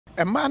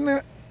a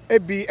man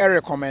be a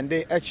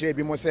recommended actually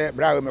be most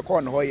bravo me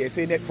corn ho ye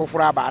say net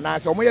for aba na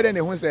so mo ye ne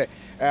hu say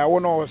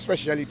one no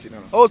speciality no.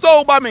 Oh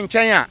so ba me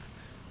nchen a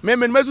me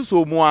mesu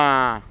so mu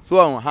a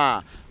so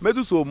ha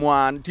mesu so mu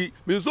a nti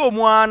me so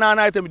mu a na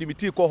item di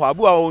biti ko ho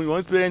abu a on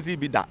experience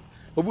bi da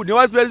obu ne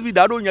experience bi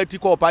da do nya ti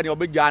ko pa ne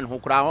obegya ne ho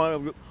kra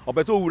ho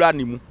obeto wura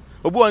ne mu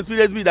obu on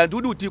experience bi da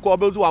do ti ko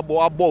obeto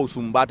abo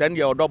sum but and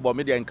the odobo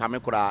me de nka me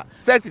kra.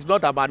 Sex is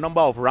not about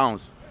number of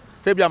rounds.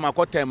 Say be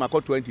amako 10 amako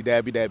 20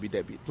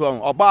 debi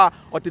so oba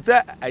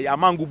otete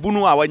amangu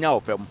bunu a wanya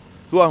ofem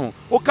so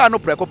o ka no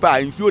preko pa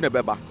nsuo ne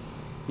beba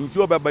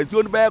nsuo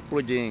be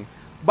projin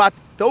but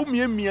taw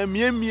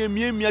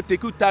mie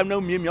take you time na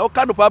mie o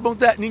ka no pa bon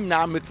say ni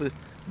na mete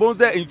bon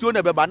say nsuo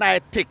ne beba na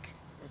tick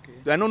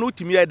so no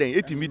utimi e den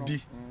etimi di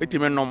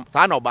etimi nom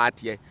sa na oba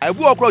ate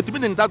abu okro utimi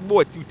ne ntat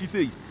bo ati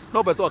sei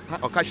no be so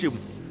o ka hwem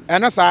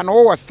ena sa no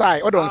wo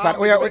sai o don sa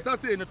o ya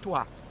say ne to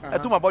ha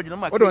etuma boju no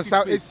ma o don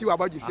sa esi wa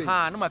boju sei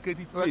no ma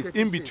create space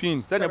in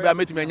between say na be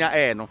ametumi anya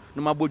air no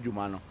ma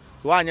bojuma no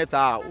so anye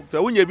sa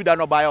so unye bi da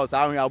no ba ya o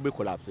sa ahwe a obe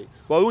collapse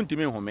ko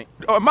untimi home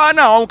ma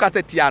na on ka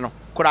setia no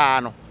kura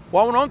no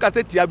won no ka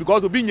setia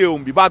because obi nye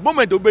ombi but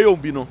moment obe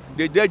ombi no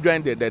they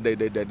join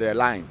the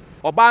line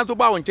oba nso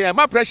ba won chen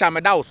ma pressure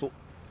me da wo so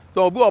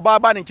obi oba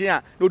ba ne chen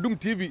a no dum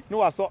tv no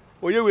waso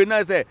oye we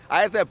na say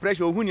I say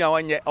pressure ohuni a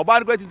wonye oba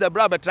no kwati say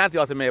bra be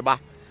transfer o se me ba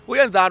we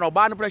nza no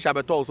ba no pressure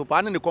be to so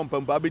pa ne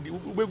compam ba be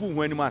ubegu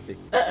hu anim ase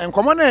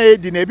enkomo na e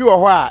di na ebi wo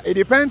ho a it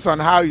depends on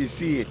how you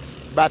see it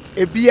but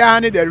ebia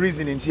ne the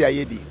reason nti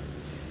aye di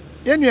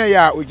yenua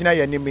ya ogina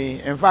ya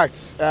nimi in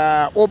fact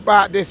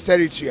over this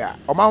territory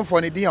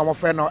omanfo ne din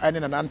omofre no ene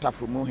na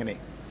Ntafremu Hene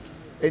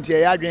enti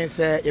ya adwen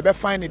say e be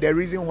find the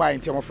reason why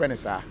enti omofre ne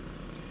sa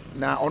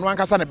na ono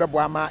ankasa ne bebo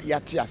ama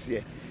yate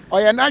ase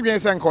oye na adwen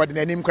say nka ode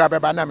nanim kra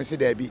beba na me se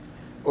da bi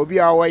obi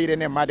a wo yire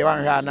ne ma de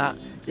wan hwa na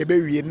ebe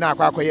wie na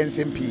akwa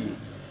yensem pi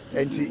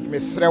enti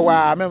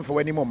mesrewa memfo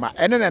wani mo ma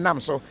ene ne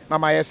nam so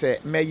mama yese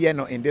meye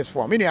no in this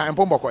form mini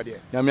empomboko de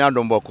na me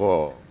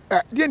adomboko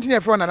di enti ne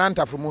fro na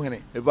Ntafremu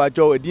Hene e ba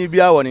cho edin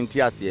bia won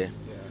nti ase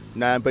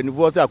na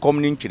mpanifo so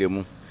akomni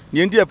nkiremu ni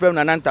enti efrem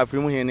na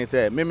Ntafremu Hene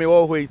se meme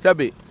wo hoi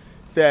sabe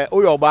se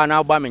oyo ba na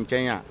agba me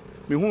nchen a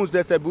me hu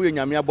se se bi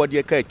nyame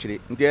abode ka akire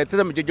nti e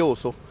tese me jeje wo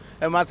so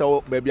e ma se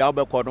ba bia wo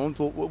be ko no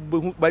nso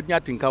ba nya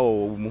tinka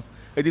wo mu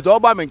edi to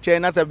ba me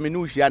nchen na se me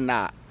nu hia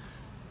na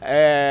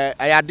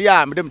ayade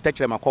a me dem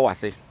tekere makọ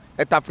wase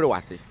etafre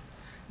wase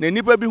na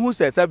nipa bi hu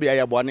se sabe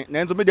ayabone na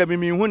enzo me dem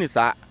mi hu ni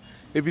sa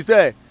efi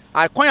se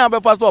akonya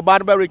be fa so oba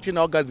no be reaching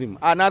orgasm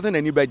na se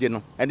na ni beje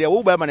no ende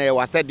wo ba ma na ye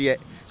wase de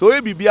so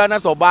e bibia na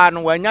so ba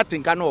no wanya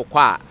tinka no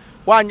kwa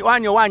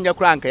wanya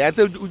kura nka ya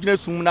se ugina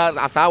sum na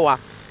asawa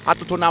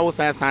atoto na wo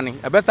san sane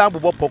e be sa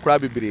bobo pokura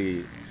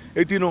bibire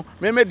eti no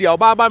me de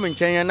oba ba me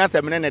nchen na se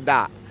me ne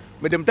da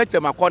me dem tekere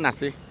makọ na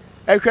se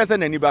e hwe se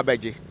na ni ba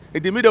beje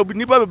edi mi do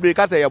nipa bebre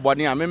ka say ye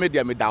bone a me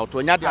dia me doubt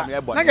onya dia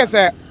me bone na ke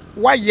say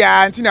why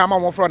ya nti na ama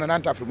mo fro na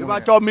Ntafremu ba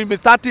cho me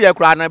start ye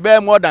kura na be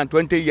more than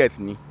 20 years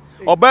ni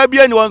oba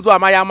bia ni won so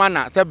amaya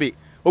mana sebe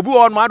obi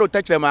won ma do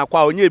tekere ma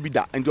kwa onya bi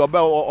da nti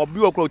obi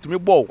okura otimi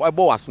bo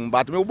wasum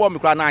ba timi bo me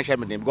kura na ahye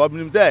me dem because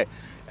me say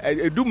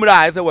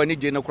edumra say wani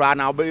je ne kura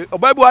na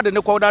oba bi wade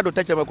ne kwa na do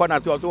tekere ma kwa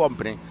na so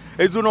wompene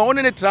ezu no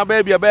oni ne tra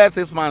ba bia be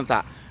 6 months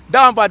a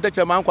down pa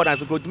tekere ma kwa na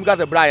so otimi ka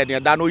say bra ye ne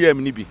da no ye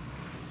me ni bi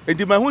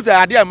enti mahu say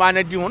ade ma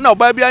na di ho na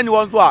oba bia ni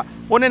won so a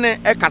woni ne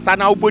e kasa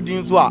na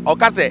ogbodin so a o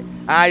ka say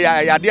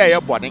ade ye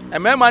bone e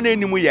mema na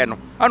enimu ye no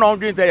ana on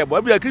dwin say ye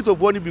bone bia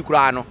kristofo ni bi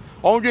kura no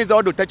on dwin say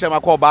o do tekere ma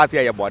ko ba ate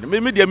ye bone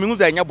me dia mehu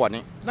say nye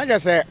bone na je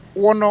say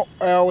wono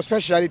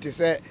speciality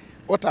say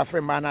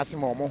otafre ma na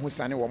asem o mo hu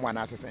sane wo mo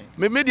ana asesen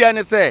me dia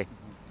ne say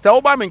wo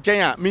ba me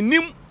nchen a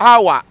menim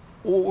hawa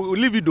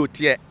livido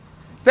tie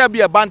say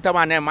bia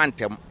bantama na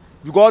mantem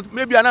because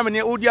maybe ana me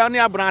odia ne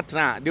abran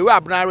tra the way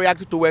abran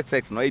react to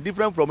sex no is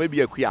different from maybe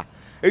akua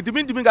it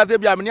mean to me say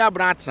bia me ne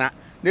abran tra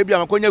na bia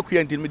me konya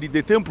akua nti me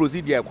the same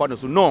procedure e no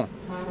so no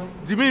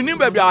zimi ni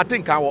bia I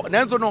think awo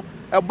na nso no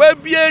e ba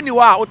bia ni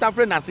wa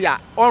otafre na se a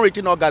on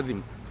reaching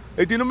orgasm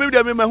eti no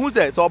maybe me hu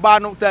say so ba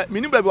no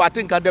me ni bia I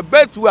think the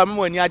best way me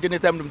wani age ne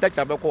time me take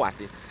be ko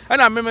wase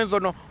na me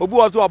nso no obi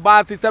wo so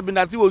oba ti se bi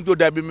na ti wo nso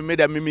da bi me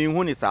da me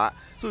hu ni sa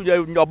so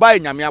oba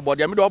nyame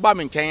abode me do oba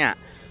me nchen a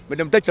me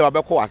dem tekere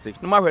ba ko wase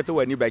no ma hwete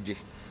wani beje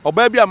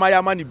oba bia ma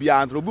ya ma ni bia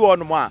antro bi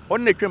wono mo a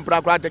on ne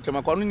twempra kra tekere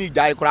ma ko no ni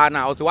jai kra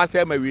na o se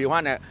wase ma wi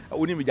hwa na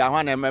oni mi ja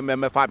hwa na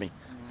me fa me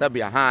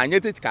sabia ha anye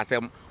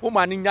titikasem wo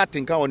ma ni nya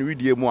tinka won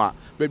widie mu a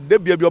de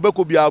bia bi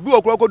obeko bia bi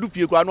okro du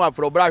fie kra no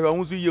afro bra hwa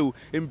hu su ye o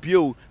empie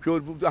o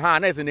ha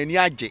na se nani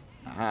age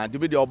ha de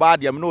bi de oba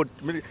de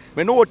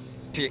me no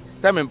ti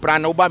ta me mpra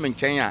na wo ba me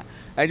nchen a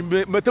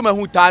me to ma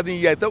hu 1000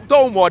 years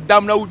to mo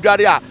dam na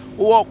udware a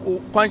wo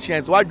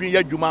conscience wadwen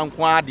ya dwuma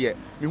nko ade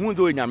me hu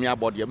zo nyame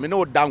abode me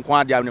no da nko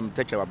ade me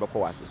tekere ba ko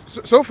wa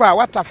so far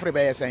what afre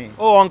be saying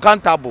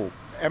uncountable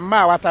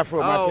ma what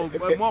afre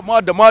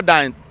more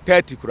than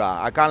 30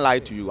 kura I can't lie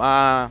to you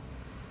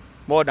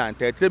more than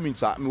 30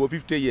 means me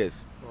 50 years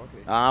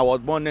I was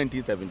born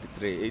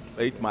 1973,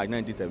 8 March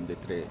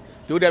 1973.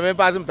 To the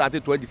members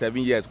of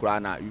 27 years,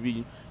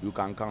 you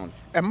can count.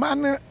 A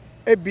man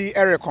be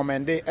a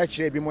recommended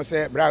actually be more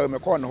say bravo me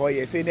corn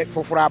hoye say net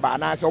for fraba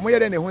and I so more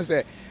than who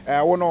say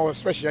one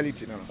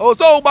speciality. Oh,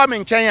 so Obama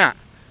in Kenya.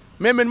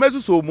 Me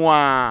so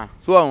moi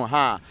so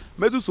ha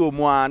me so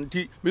moi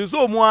nti me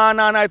so moi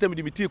na item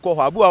di biti ko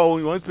abu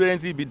a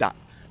experience bi da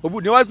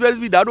obu ne experience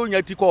bi da do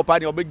nya ti ko pa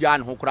ne obegya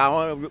ne ho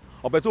kra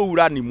obeto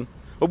wura ne mu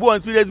obu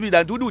experience bi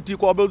da nti do ti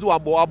ko obeto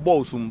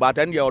abo sum but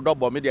en de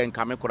odobo me de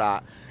nka me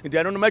kra nti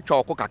eno no me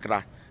twa ko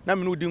kakra na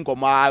me no di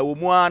nkoma o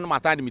mu an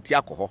mata de miti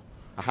akọ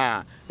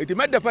aha enti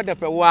me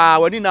defe wa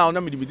wani na na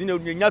me di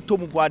nya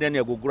tomu po ade na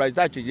egogura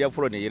za cheje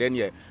foro ne yere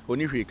ne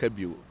oni hwe ka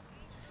bio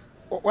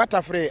what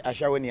afraid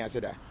ashawani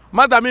aseda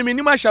mother me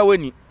ni ma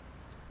shawani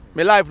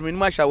me life me ni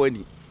ma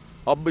shawani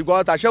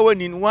because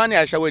ashawani one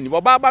ashawani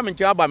baba me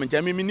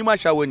nche me ni ma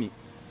shawani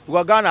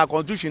because Ghana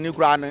constitution ni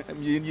kura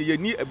ye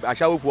ni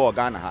ashawofo o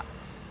Ghana ha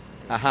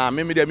aha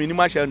me de me ni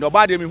ma shawani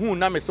oba de me hu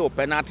na me se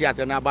penalty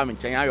ase na ba me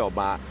nche ayo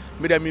ba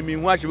me de me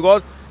hu ashi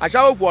because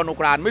ashawofo no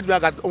kura me tuma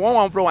ka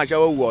one from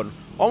ashawowo no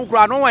on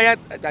kura no one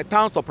the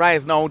town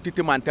surprise now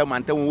titi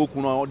mantem wo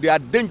ku no they are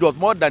dangerous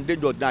more than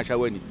dangerous na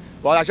ashawani.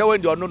 But I shall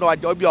no no I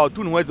be out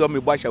 2 ways of me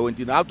boy shall I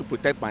have to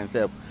protect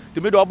myself.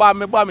 To me do about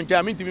me I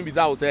mean to me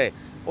without say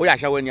oh yeah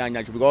shall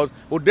because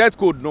dress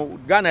code no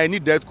Ghana I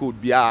need dress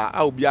code be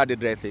I will be the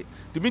dress.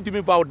 To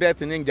me for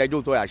dress in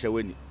Jajo to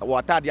Ashawani.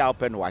 What are the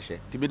open wash?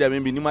 To me the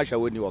minimum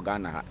Shawani or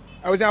Ghana.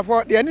 I was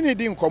for the enemy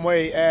didn't come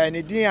away and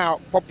it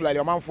didn't popular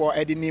your man for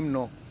Eddie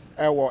Nimno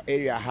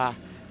area ha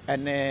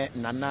and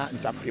Nana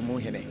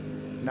Ntafremu Hene.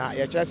 Now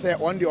you just say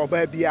on the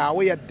obaby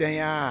we are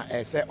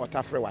there say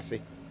Ntafremu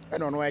say.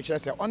 And on which I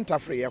say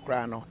Ntafremu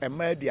Ekrano and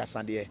maybe a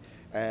Sunday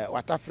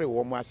Watafre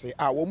woman say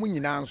ah woman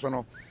in answer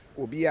no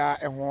obi a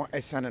ho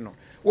esane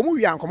woman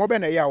wi ankomo be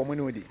na ya woman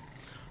no di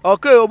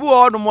okay obu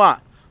o no mo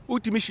a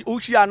utimi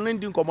uchi an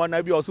ndi nkomo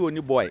na bi o so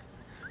oni boy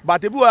but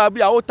ebi wa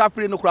bi a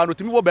Ntafremu no kra no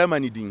timi wo be ma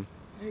ni din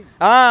te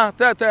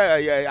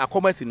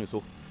akomasi ni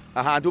so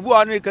aha to bu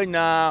o no kan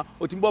na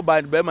otimi bo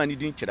ba be ma ni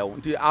din kire wo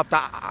nti after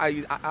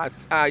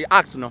I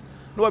asked no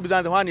we be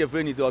that one your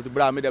friend is to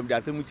bra me dem dey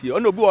asem tie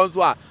ono bi won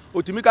so a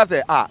otimi ka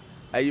say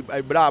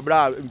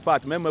bra in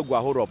fact me magu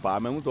ahoro pa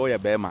me hu so ye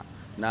be ma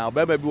na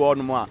obema bi won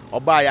mo a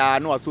oba ya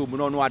na so mu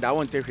no ada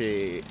won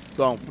tehwe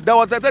so there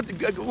was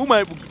that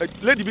woman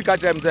lady bi ka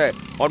tell me say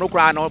ono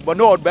kra no but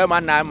no be ma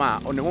na ma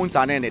on hu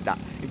ntane ne da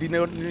ndi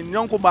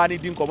nyonko ba ni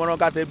din komo no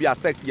ka say bi a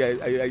sex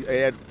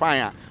ye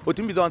fine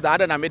otimi bi don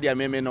that na media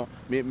me no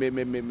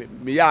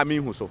me ya me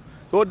hu so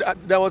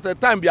there was a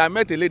time I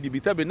met a lady bi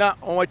tabi na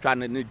on twa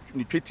ni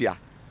twetia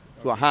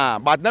so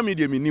but na me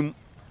dey minim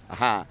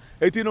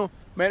eti no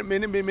me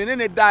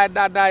ne da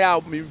ya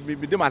me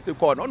dey ma say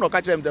call no ka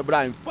tell the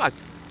bra in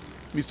fact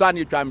me so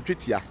ani twa me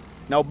twetia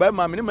na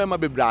obema me ne mema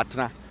be bra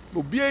atena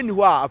obi eni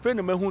ho a afi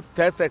na mahu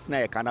sex na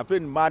ye kana afi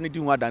ma ne di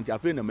ho adanti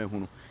afi na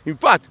mahu no in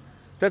fact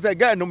say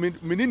guy no me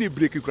ni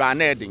break kura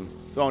na edin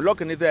so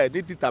look ni say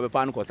this tabe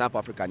pan ko South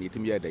Africa ni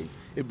timi edin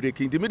e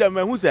breaking timi dem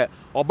mahu say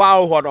oba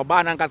ho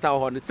oba na nkasa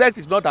ho sex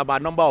is not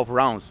about number of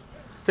rounds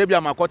say bi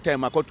am 10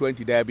 am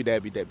 20 there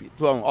be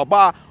so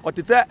oba o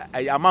te say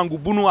amangu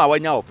bunu a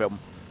wanya ofem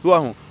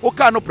so o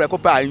ka no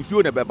preko pa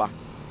nsuo ne beba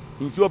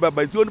nsuo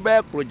no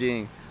be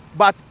project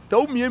but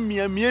to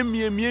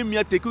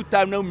mie take you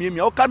time na mie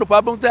o ka no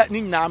pa bon say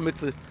ni na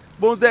mete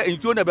bon say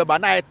nsuo ne beba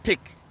na e tick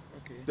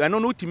so no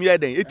no timi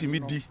eden etimi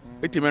di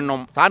etimi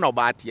nom sa na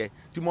oba tie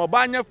timi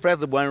oba nya fresh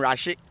bon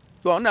rashi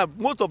so na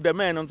most of the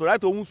men on to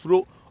right o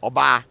suro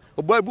oba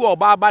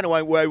ba na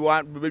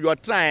we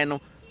trying no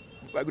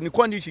ni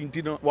condition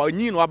ti no wa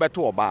nyi no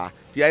abeto oba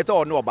ti ai to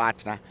ono oba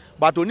atena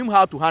but onim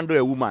how to handle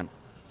a woman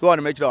so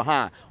on make sure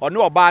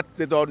ono oba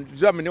to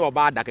Germany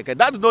oba da keke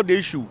that is not the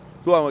issue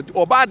so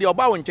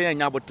oba won chen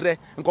nya botre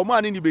nkomo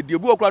ani ni bedi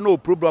ebu okra no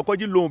problem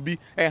kwaji loan bi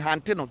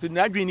hante no to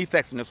na adwen ni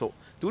sex ne so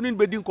to ni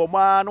bedi nkomo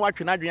na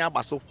watwe na adwen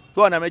abaso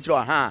so on make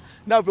sure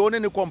na fe oni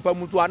ni kompa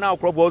mu so na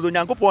okro bozo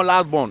nyankopon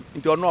last born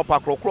nti ono opa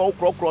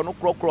krokro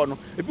no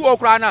ebi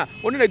okra na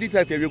oni na di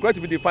sex e regret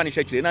be the finish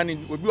chire na ni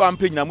obi wa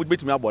page na mu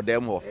betumi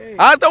abodem ho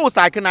anta wo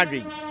sake na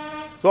adwen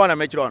so on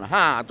make sure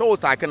to wo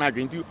sake na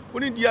adwen nti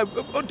oni dia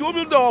to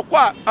obi do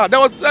kwa there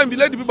was some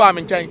lady bi ba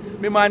me nchen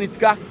me man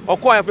sika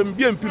okwa ya fe me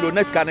biem pilo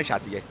net ka na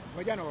hwate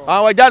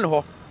wajan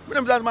ho me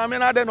dem ma me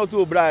na de no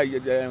to bra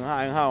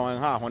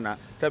ha ho na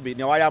tabi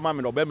ne waya ma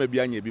me no be ma bi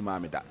anya bi ma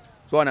me da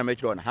so on make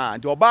sure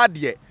nti oba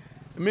de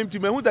memti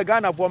mehu the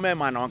Ghana for me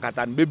man on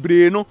kata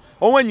bebre no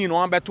onwanyi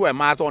no beto e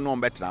ma to no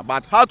betra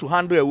but how to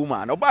handle a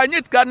woman oba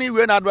nyit ka ni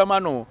we na do ma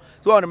no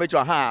so on make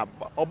sure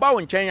oba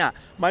won chen a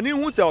mani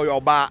hu se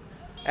oba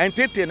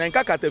entete na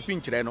nka kata fi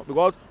nkyere no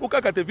because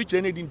uka kata fi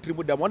kyere na di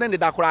ntrimu da mo ne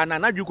da kora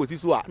na dwi kosi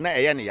so a na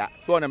eye ne ya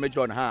so on make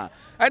sure na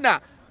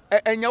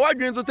enya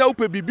wadwen so te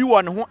upe bibi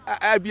won ho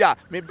bia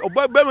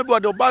oba be me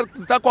bi oba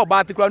nsa ko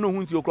ba tikra no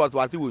hu nti okro so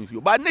ase won nsuo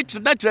ba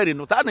naturally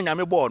no ta na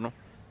nyame bo no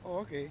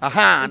okay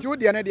nti wo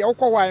de ne de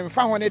ukọ wa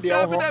mfa ho ne de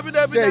ho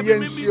say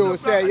yensuo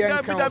say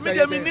yenkan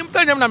say me nim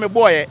tanyam na me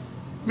boye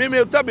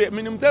me tabe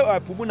minim te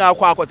pubu na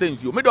akwa akwata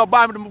nsuo me de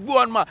oba me bu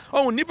on ma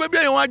oh nipa bi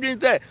yan wadwen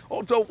te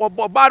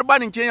oba ba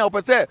nchen ya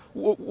opese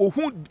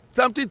ohu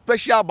something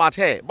special about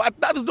her, but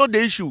that is not the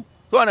issue.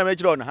 So na me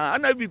kire on ha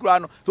ana bi kura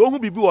no so ohu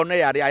bibi won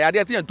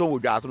yade te nton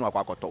wodwa so no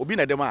akwa akoto obi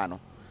na dem ano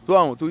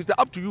so it's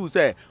up to you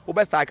say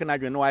obe start na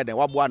dwen no why den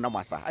wabo na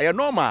masa aye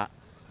normal.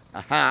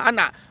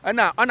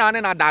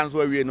 Ana na dance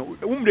awie no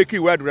umreki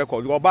world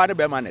record oba ne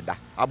be ma ne da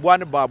aboa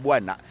ne ba aboa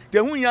na te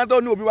hu nya to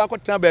no obi wa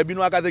kwotena ba bi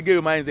no aka say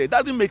game mind say it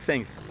doesn't make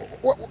sense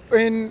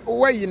in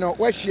where you know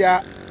where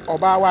share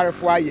oba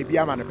warefo aye bi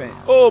ama ne pen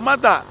oh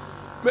mata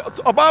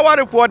oba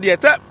warefo de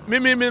te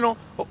me no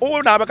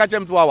o na abeka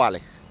chem to awale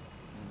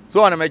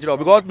so na me jiro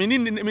because me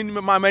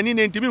ma mani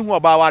ne ntimi hu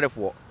oba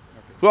warefo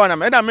so na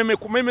me da me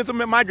so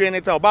me ma dwen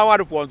ne te oba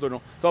warefo so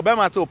no so be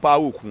ma te opa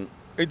oku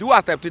edu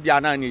accept dia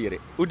na anye yere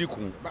odi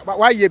kun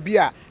why ye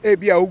bia e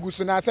bia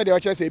ogusu na say de o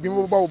chere say ebi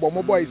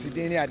mo boys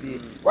din ni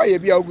ade why ye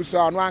bia ogusu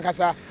anu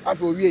ankasa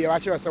afa owie ye wa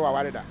chere say wa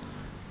ware da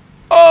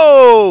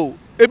oh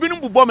ebi nu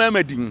bubo ma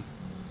madin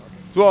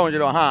so on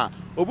jere ha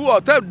obi o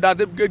tell that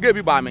ge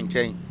bi ba me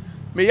nchen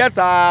me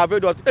yesa ve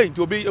dot nti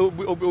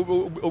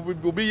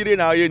obi yire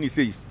na ye ni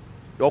say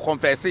you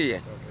confess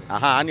ye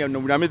ani no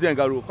na me den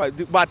garo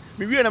but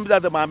me wie na me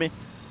that ma me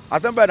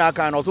atemba na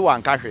aka na so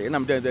wan ka hwe na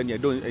me den ne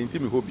don nti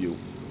me hobio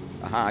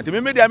ti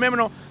me dia me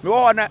no me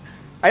wo na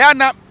aya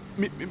na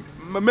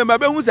me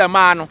be hu se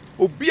ma no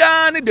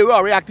obia ne the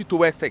way react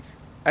to sex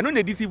eno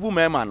na deceive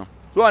man no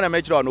so na me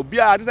kire no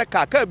obia de se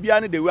ka bia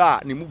ne the way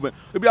ne movement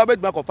obia be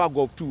gba kofa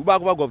golf 2 ba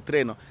kofa golf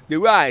 3 no the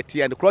way I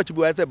tie and clutch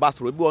bi say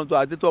basro bi won to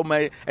ade to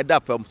my eda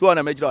fam so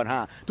na me kire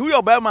ha to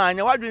your be man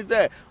anya wadwen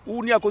se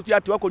wu ni akotu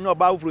atu akonyo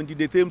oba front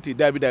the same thing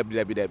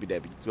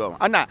dabi so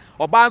ana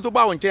oba nto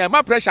ba won chen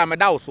ma pressure me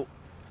da wo so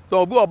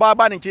obi oba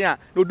ba nchen a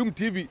no dum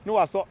TV no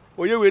waso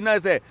oye we na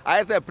say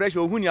I say pressure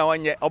ohuni a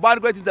wonye oba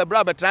no kwati say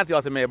bra be transit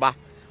o se me ba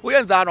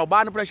oye nza na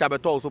oba no pressure be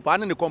to so pa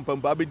ne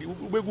kompam ba be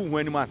ubegu hu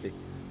anim ase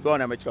so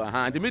na me kire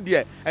ha ndi me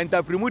de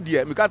Ntafremu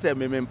de me ka say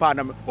me mpa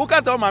na me wo ka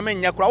say o ma me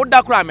nya kura wo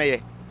da kura me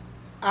ye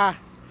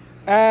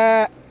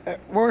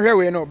won hwe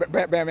we no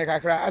be me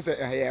kakra ase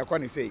ye ko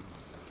ni say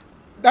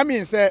that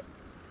means say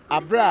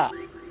abra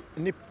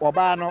ni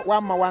oba no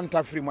wa ma wa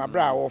Ntafremu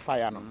abra wo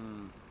fire no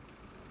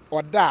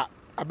oda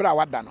abra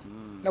wada no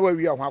na wa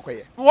wi ho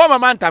akoye wo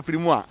mama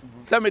Ntafremu a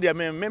se me de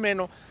me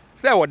no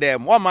se wo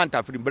dem wo mama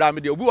Ntafremu bra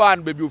me de obi wa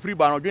no be bi ofri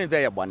ba no dwen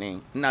se ye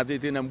bone na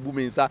tete na mbu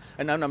me nsa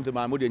na nam te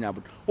ma mo de nya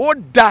bod wo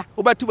da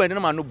wo ba tu ba ne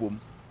ma no bom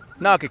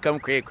na akekam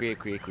kwe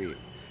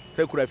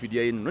se kura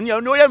fidie yi no ne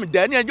o ye me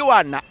da ne je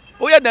wa na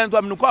o ye dan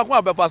to me ko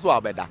akwa be fa so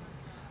abeda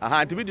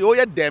nti bi de o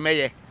ye dem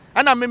ye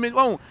ana me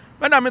wo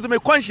na me to me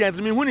conscience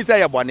me hu ni se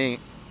ye bone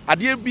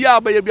ade bia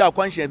ba ye bia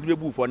conscience be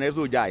bu fo na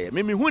so ja ye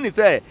me hu ni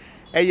se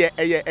eye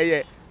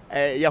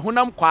ye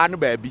honam kwa no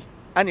baabi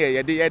ane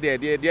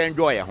ye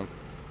enjoy ye ho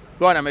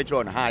so na me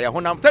kire no ha ye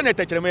honam tane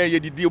tekrema ye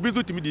didi obi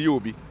so timi di ye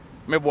obi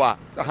me boa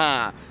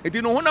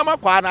eti no honam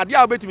kwa na de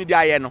a obetimi di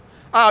aye no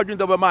adwun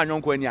to be ma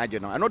anyonko ani age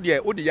no ano de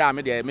odi ya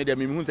me de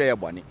me hu se ye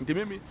bone nti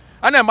me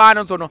ane ma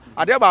no so no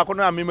ade ba ko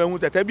no a me hu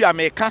se ta bi a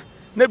me ka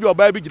na bi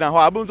oba bi gina ho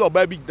abun so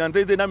oba bi gina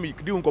tete na me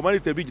di hu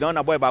community bi gina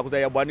na boy ba ko se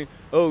ye bone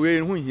o we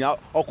hu hia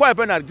okwa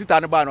pe na dita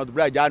ne ba no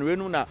bra ja no we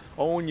nu na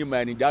onyi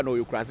ma ni ja no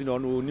yo krasi no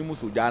ni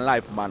muso ja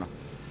life ma no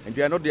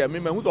nti no de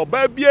me hu so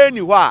oba bi ani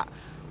ho a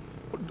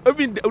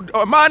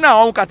ma na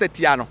on ka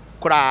tetia no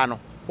kra no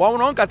won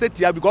no ka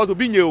tetia because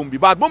obi nye ombi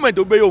but moment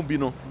obi ye ombi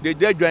no they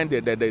join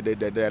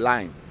the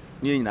line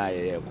ni nyina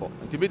ye ko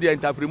nti me de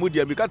Ntafremu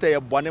de mi ka te ye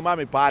bone ma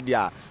me pa de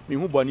a me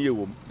hu bone ye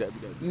wom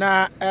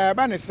na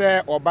ba ne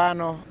se oba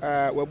no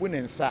wabu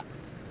ne nsa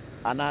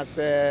ana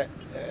se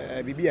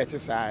bibi ete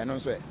sa no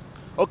so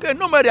okay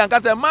no mari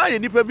ankata ma ye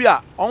nipa bi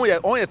a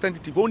on ye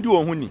sensitive on di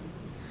won hu ni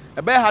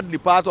e be hardly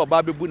part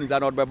oba be bu ni za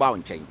no be ba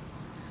won chen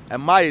e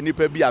ma ye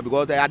nipa bi a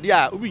because ade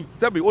a obi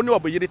sabi oni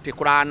oboyire te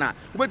kura na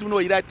obetumi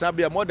no yire tra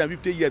be more than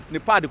 50 years ni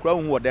pad kura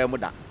hu odan mu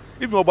da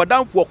even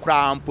obodan fo kura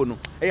ampo no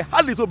e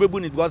hardly so be bu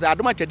ni because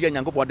adoma chede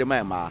nyankopɔ de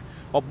ma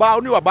oba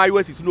oni oba yi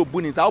wasi no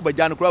bu ni ta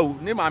obaja no kura hu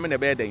ni ma me na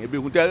be den e be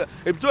hu te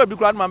e so be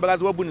kura no ma be ga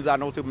so bu ni za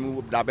no so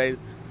da be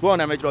so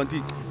na me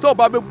kronti to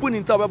oba be bu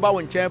ni ta be ba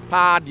won chen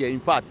pa de in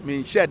fact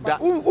me shed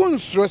that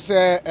unsuro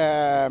se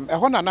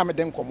ho na me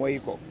den komo yi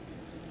ko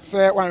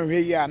se wan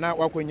hwe yi ana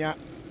wakonya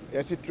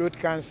yes throat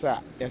cancer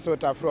yes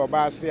Ntafremu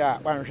oba se a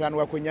wan hwe na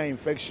wakonya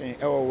infection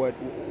e wo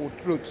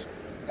throat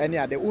any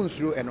ade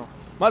unsuro eno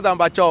madam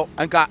bacho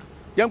anka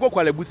yenko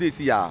kwale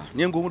busesi ya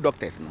nyengo hu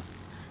doctors no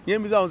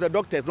nyemi za on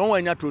doctors no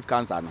wanya throat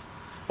cancer no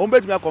on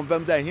betumi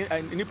confirm that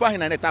nipa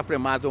hina na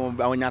Ntafremu ma so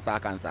wanya sa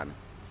cancer no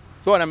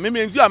so na me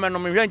nzu ameno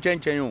me hwe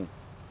nchenchen o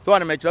so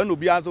na me kira no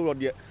bia so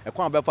de e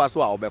kwa be fa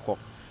so a obekọ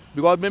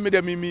because me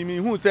de me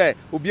hu say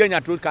obi anya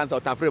throat cancer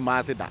Ntafremu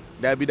ma se da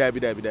dabi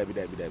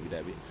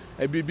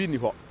e bibi ni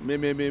ho me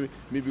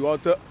bi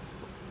water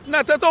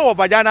na teto wo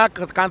vagina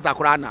cancer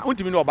kura na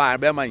untimi no ba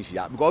be man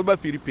hia because ba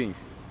Philippines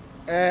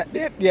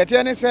the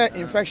attorney say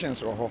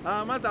infections or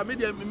mata me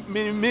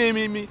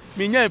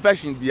nya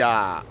infection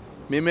bia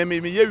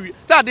ye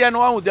that dey no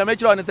one with the make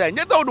sure say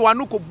nyeta wo do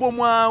wan ko bom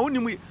a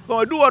unimu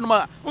do one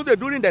ma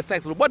during the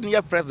sex but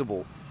near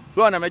flexible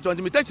do na make sure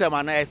me take them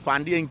na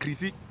expand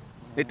increase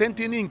the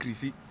tension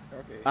increase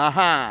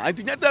aha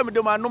anti nyeta me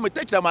do ma no me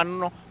take them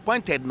no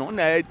pointed no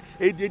na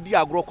e di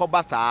agro ko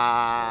basa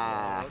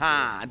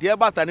aha the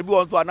basa ne bi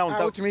won to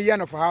announce me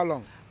year for how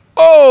long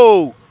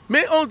oh me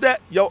on the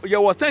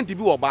you was sent to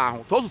be oba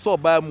ho to so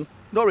oba mu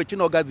no reach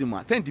no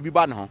orgasm sent to be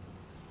ba no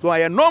so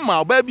I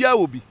normal oba bia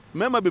obi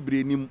mema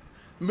bebre nim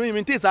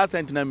me tis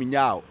sent na me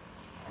nya o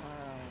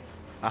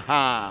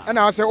aha and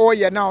I say oh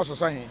yeah now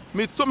so he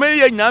me so me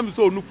ye nyina me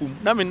so onufum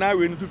na me na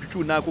we no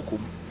twitwu na akokom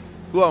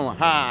so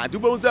aha du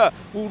be say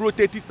we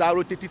rotate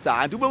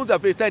sa du be say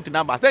face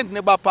sent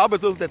ne ba pa be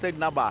so sent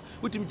number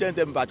utim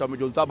chente me ba to me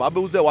jonta ba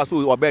be say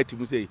waso oba ti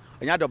mu say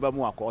anya do ba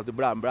mu akọ the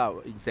bra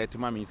insert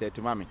mami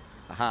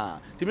aha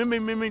ti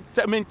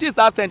me tis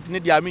sent ne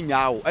dia me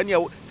nya o ene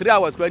 3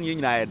 hours kwa ne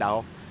nyina ye da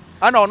ho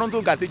ana ono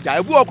nto gate ja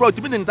ebu okro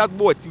ti me ne ntat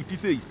bo ti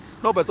say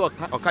no be so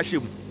oka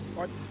hwem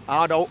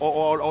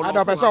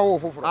ada pesa wo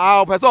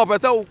foforo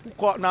pesa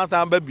ko na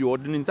ta ba bi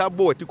odin nta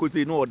bo ti ko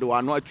say no ode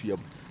wa no atwem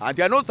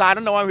anti no sa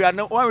na wan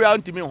hwea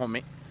ntimi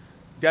home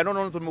dia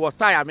no to me was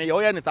tire me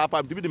ye ne sa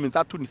pa ti bi de me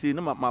nta to ni say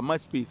no mama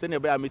space ne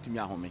be ya metimi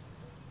ahome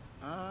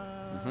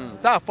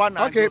ta fa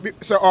na okay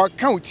so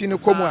account ni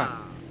komu a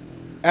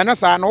ena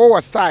sa no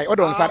was style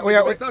odon sa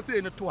oya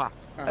say ne to a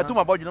eto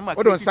ma bodju no ma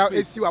odon sa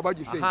esi wa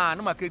bodju say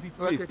no ma create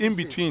space in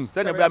between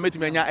say ne be ya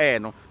metimi anya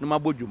no no ma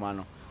bodjuma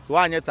no so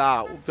anya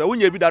sa so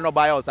wunya bi da no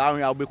ba ya sa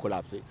hwea obe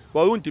collapse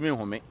ko wuntimi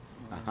home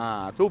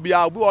so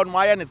bia obi on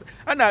ma ya ne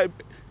ana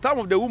some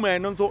of the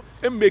women no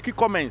make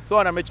comments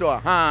so na make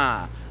sure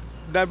na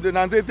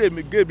say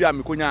me ge bia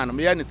me konya no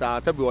me ya ni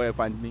sa sabi o ye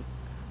fandi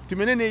ti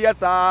me ne ya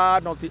sa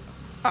no ti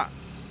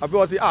abi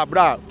o ti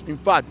bra in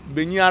fact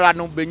benyara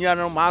no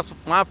ma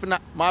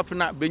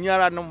afina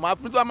benyara no ma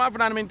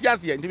afina no me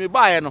ntiase nti me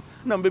ba ye no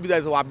na me bi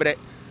da so wabre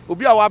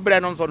obi a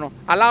wabre no so no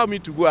allow me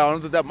to go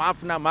on to say ma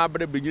afina ma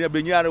abre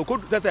benyara o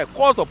ko say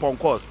course upon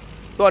course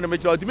so na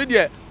make sure ti me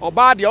de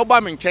oba de oba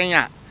me nchen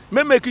a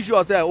me make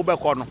sure say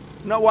obekọ no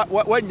na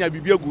wanya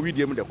bibia gu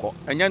video mu de ko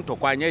enye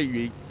ntokwa anya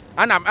yiwe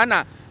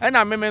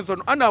ana meme nso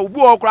ana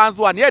obu okra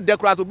nso ana e de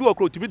kra so obi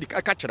okra otimi di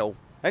ka kyerɛw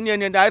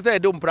ene da say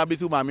de mpra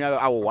betu maami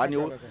awowa ne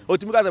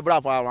otimi ka se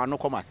bra fa no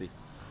komase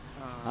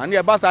ana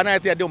e basa na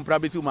say de mpra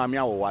betu maami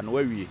awowa no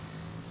wawie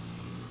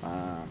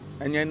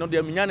ene no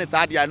de minya ne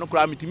sa dia no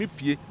kra mitimi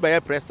pie be ye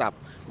press up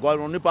go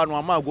no nipa no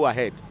ama go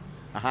ahead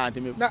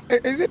ntimi na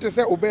is it to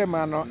say obey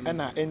man no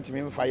na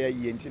entimi mfa ya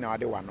yie nti na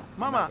wade wa no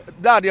mama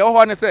dad ye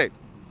ho ne say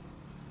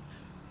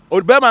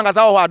Obema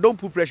ngata don't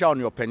put pressure on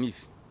your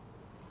penis.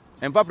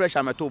 And put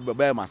pressure me to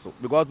Obema so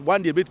because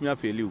one day bit me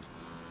fail you.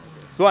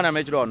 So na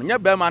make sure on. Nya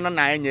Obema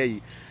na enye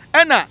yi.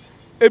 Ena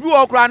ebi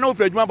wo kra na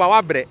ofredwuma ba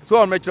wabre. So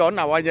on make sure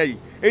na wanya yi.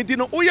 Enti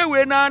no uye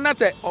we na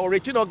te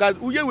original gas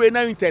uye we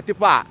na insert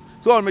pa.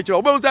 So on make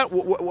sure Obema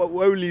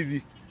we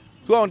release.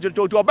 So on to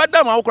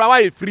obeda ma wo kra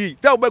wa free.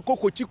 Tell obe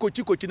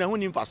kochi na hu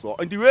ni mfa so.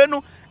 Enti we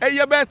no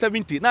eye be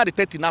 70 na the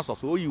 30 na so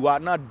so yiwa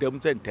na dem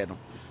 10 no.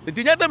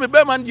 Enti nya dem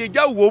be man je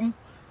ja wom.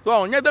 So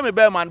on yet them a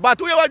bear man,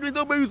 but we want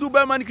to be use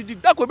bear man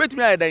that could bet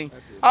me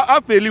I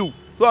fail you.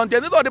 So on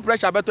the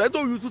pressure better I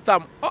don't use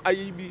some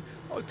be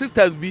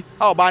sisters be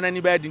how ban any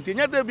bed in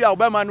yet there be our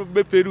bear man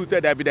be fail you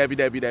said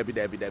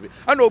Debbie.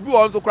 I know we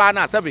want to cry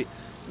not heavy.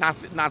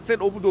 Not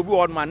said over the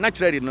one man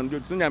naturally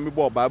no senior me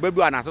bob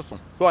baby an assassin.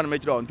 So on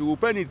make on to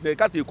pennies the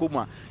cat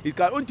kuma. It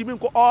can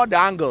only all the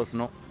angles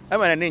no.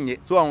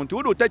 So on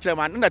to touch a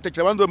man and touch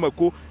a man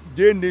to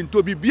then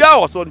to be beer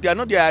or something. I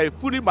know they are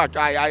fully much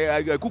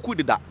I cuckoo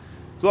did that.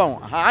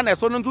 So ana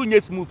so no nye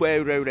smooth for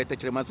every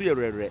techman so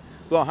every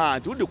so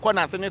to the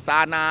corner se ne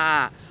sa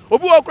na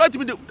obi okra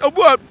timi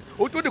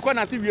obi the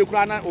corner ti wie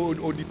kra na o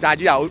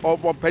ditaje a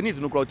o penis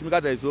no kra timi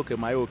ka say okay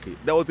my okay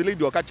there was a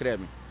lady o ka kire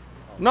me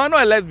no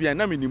a lesbian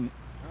na me nim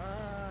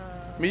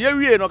me ye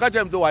wie no ka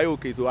kire me to why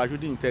okay so I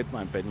shouldn't take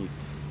my penis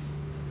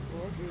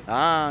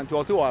okay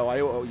to say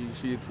why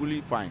she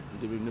fully fine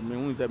me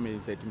won say me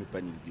set me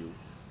penis bio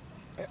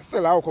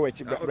still I ko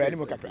wechi bra ni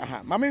mo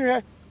kakra mama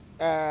hwe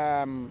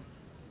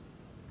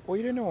o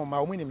yire ne o ma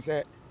o minim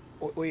say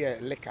o ye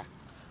liquor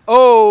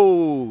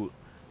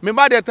me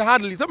bad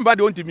hardly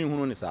somebody want me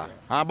hunu ni sa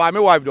ba me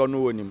wife don't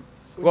know him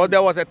because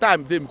there was a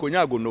time say me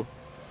konya go no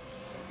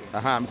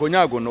me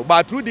konya go no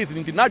but through this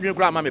into na dwen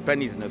kra ma me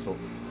penis ne so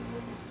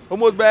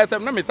almost by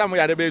time na me time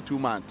ya be 2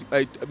 months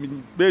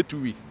be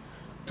 2 weeks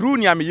through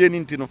ni am ye ni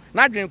ntino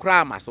na dwen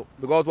kra ma so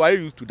because we are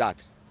used to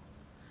that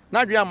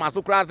na dwen ma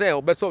so kra say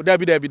obeso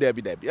debi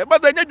e ba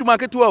say nyadwuma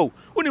ketewa o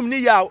unim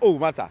ni ya o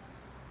mata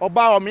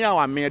oba o me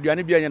awa me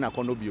aduane bia nya na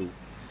kono bio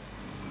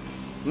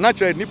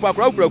naturally nipa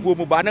kra ofrafuo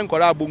mu ba ne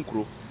nkora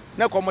abonkro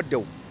na komo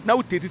dew na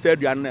uteti sa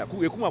aduane na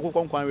ekum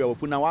akokon kwan we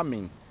wafu na wa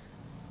men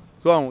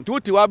so ti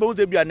uti wa be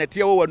uze bia na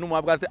tie wo wanu mu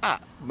abga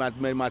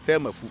say ma tell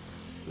mafu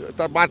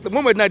but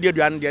mo me na de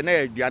aduane de na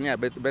aduane a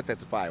be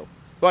certify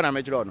so na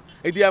me kire no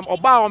edi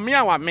oba o me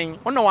awa men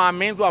ona wa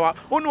men so awa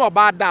onu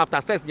oba da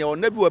after sex nya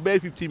na bi wo be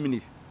 15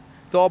 minutes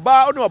So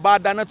oba no oba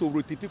da na to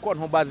rotate kon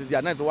ho ba this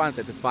year na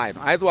 135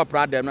 I to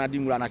proud them na di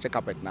ngura na check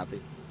carpet na say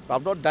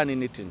I've not done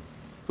anything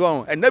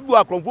so and nebu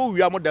akromfo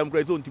wi am dem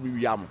kra so ntimi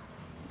wi am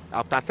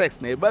after sex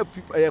na about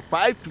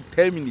 5 to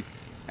 10 minutes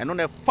and on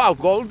a foul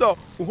goal do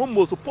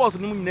homo support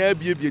ni na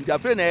bie nti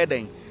afa na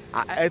eden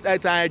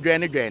I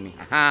dwene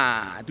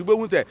aha to be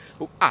hu say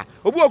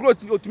obu okro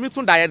otimi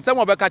so da ye say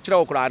mo be ka kire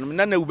okra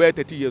no na wu be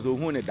 30 years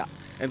hu ne da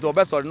and so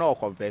be sorry na o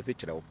confess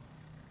kire wo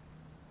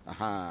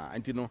aha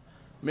anti no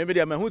maybe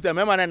they who say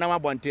mema na na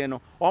mabonten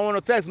no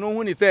on sex no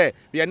hu ni say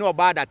we no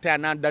oba that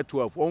 10 and that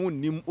 12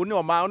 on nim oni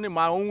o ma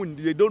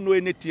they don't know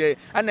anything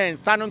and then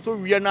stand to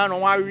we na no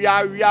wa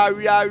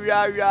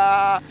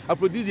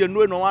aphrodisiac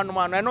no one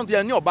man no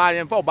dey ni oba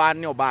yen fa oba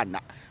ni oba na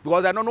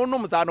because I no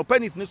no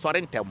penis ni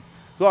sore ntem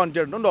so on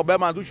no oba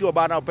man to show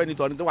oba na penis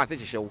on to wa se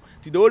hyehyɛ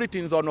ti the only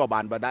thing is on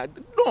oba but that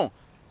no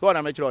so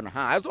na me kire on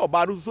ha so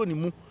oba so ni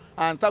mu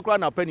and sakura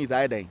na penis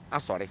I den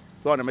asore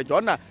so na me kire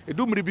on na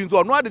edumri bi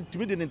so no ade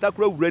timi de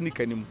ntakura wura ni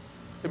kanim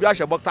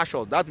ebi a boxer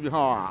short that be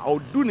ha o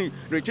do ni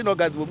reaching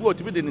organs we go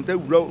timi de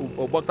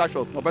ntakura boxer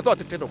short no better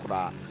tete no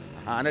kura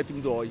na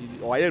timi so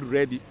o are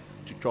ready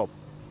to chop.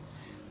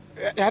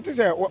 I have to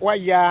say why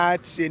ya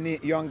training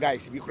young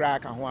guys be kura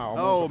kan ho a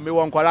oh me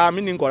won kwara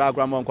me ni kwara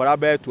kura mo kwara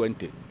be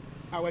 20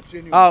 our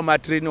training my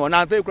training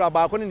na say kura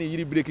ba ko ni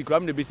yiri break kura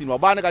me na be sin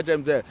oba na ka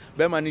jem say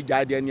be ma ni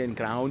jade ni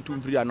nkran ha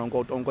ontum free an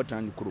onko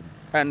tan kurum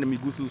and me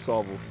gusu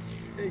solve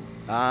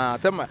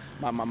tell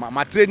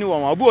my training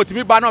one obi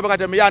otimi ba na obi ka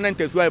tell me ya na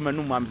ntesu ay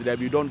manum am say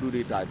you don't do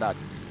it like that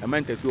e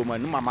man ntesu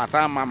man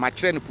my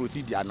train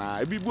procedure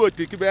na e bi go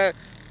take be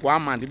 1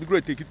 month e bi go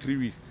take 3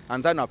 weeks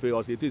and then after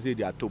you say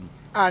they are tom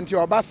anti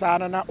obasa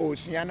na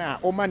osua na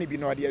o mani bi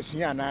na ode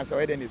asua na so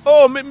we dey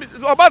oh me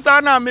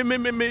obasa na me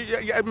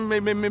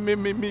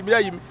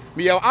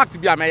act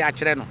bi am ya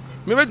kire no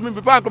me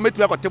be pa ko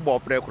metimi akote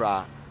bofre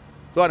kura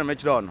so na me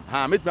kire on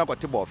ha metimi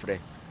akote bofre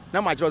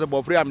na ma kire so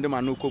bofre am de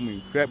ma no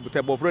komu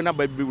te bofre na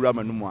ba bi wura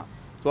manum a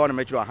so na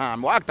me kire ha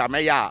me act am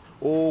ya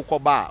o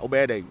koba o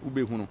be dey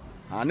ube hunu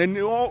ha na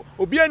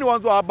obi ani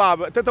won so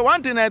aba tete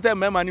one thing na tell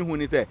me ma ni hu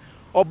ni say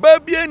oba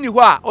bi ani ho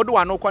a o de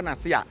wa no ko na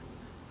se a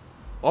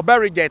oba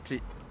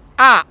reject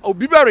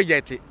obi be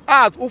reject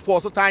o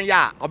force tan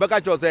ya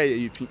obeka cho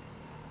say yifi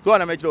so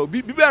na me kire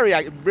obi be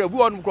brebu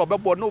on kro be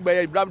bo no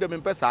be Ibrahim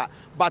dem pesa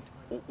but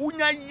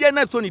unya ye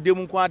na so ni dem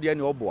nko ade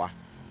ne oboa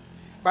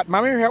but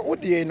mama hwe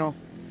odie no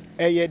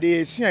ye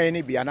de sua ye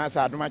ne bia na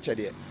sa adoma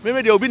kyede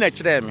me de obi na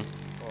kire me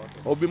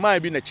obi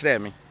man bi na kire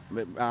me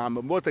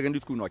mo secondary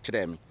school no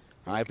kire me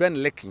I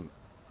been licking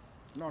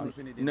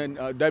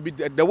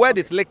the word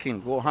is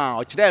licking o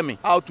kire me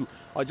how to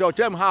o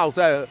kire me how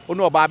say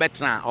ono oba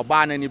betna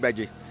oba na ni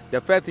beje the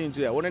first thing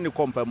to one any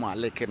compare a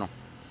leke no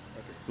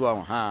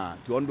so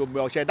to on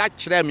do share that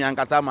kire me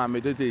ankasa ma me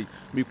dey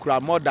me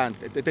kura more than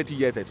 30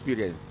 years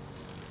experience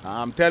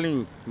I'm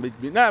telling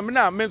you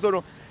me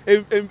so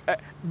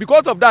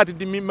because of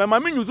that my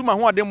mama use my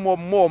ho dey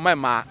more my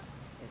ma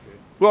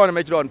so on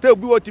me kire on tell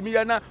bi otimi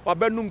ya na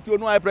obenum ti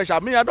onu high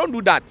pressure me I don't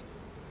do that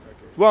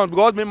one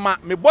because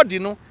me body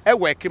no e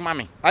work ma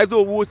me I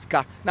so wo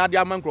sika na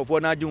dia man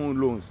crofo na agye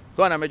loans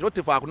so na me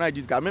jote fa akona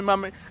agye sika me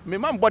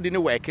man body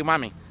no work ma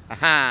me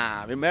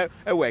me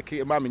e work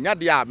ma me nya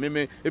dia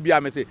me e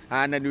bia me say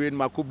na ni we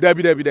makub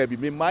dabi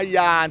me ma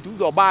ya ntu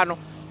so ba no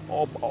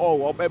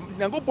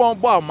nyankopon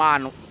bo ma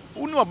no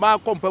unu oba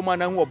compare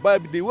na hu oba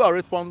bi dey we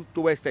respond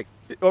to sex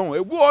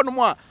ebu onu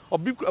mo a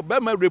obi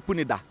ma repu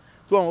ni da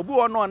so obi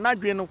onu na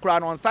dwen no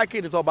kra no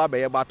psyche ni so oba be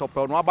ye ba top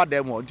no aba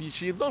dem o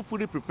she is not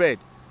fully prepared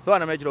so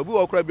na me kire obi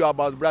okra bi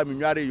about bra me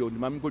nware yo ni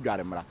ma me ko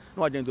dware mra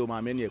na ogento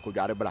ma me ne ko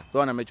dware bra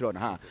so na me kire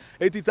ha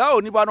eti sa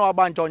oni ba na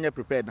oba ncha onye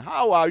prepared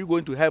how are you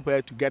going to help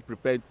her to get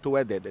prepared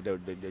toward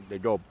the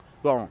job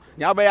so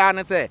nya ba ya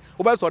ne say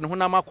oba so ne ho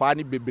na makwa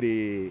ni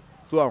bebre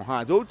so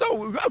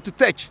you have to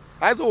touch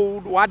I so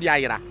what dia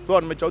yira so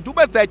na me kire to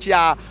be touch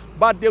ya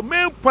but the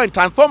main point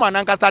transformer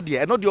na nkasa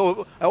de no de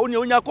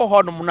onya ko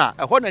ho no na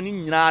ho na ni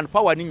nyina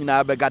power ni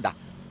nyina be gada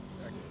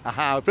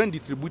friend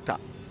distributor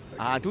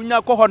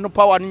tunya ko no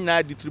power ni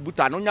na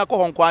distributor no nya ko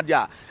hon kwa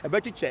dia e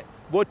be chiche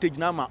voltage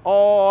na ma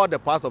all the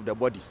parts of the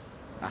body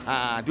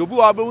the obi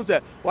wa be hu say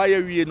why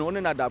wie no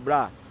na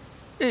dabra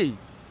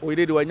o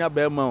ide de wanya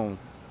be ma o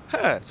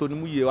so ni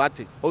mu ye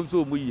wate o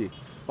so mu ye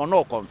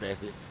ono confess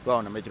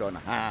so na me kire na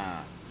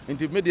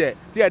nti me de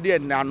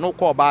na no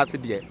ko ba se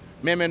de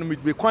me no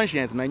be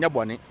conscience na nya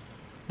bone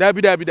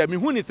dabi me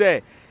hu ni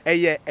say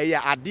eye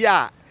ade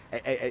a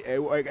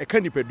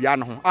kanipadua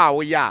no ho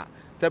wo ya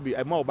tabi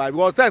e ma oba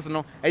because sex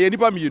no eye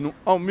nipa mienu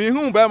me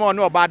hu be ma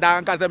no oba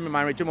da nka se me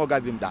man rechi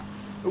orgasm da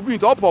obi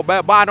nto opo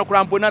ba no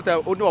kra mpo na se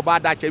oni oba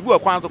da che bi we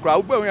kwan so kra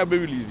obi we be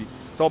release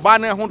so oba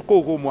na hu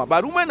ko mu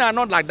but women are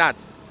not like that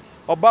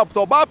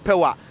oba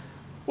pewa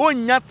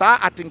onya sa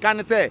atinka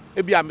ne se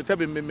e bia me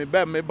tabi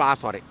me ba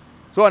sorry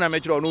so na me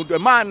kire no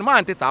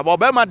man te sa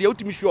oba ma de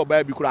utimi hwe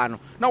oba bi kra no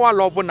na wa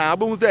love na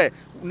abu se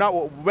na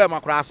oba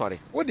ma kra sorry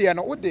wo de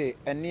no wo de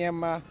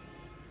enema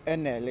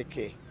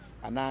eneleke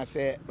ana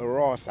say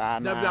raw sa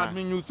na na bia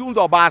me nyusu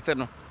ndo ba se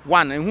no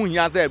one and who he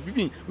has said,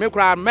 me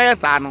cry,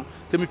 Messano,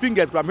 to me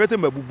fingers from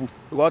Metem Babu,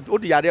 because all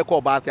the idea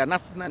called Bass and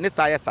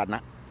Nessa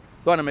Sana.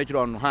 Don't make it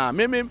on her.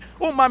 Maybe,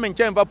 oh, mamma,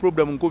 chamber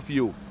problem go for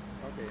you.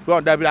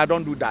 Well, David, I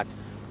don't do that.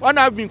 When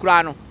I've been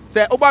crying,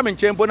 say, Obama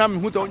chamber,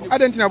 I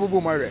don't know Babu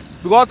Murray.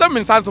 Because I'm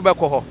in San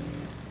Tobacco.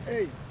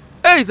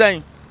 Hey,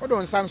 saying, what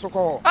don't San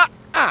Soco?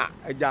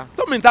 Yeah,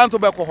 some in San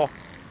Tobacco.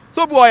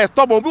 So, boy,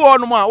 stop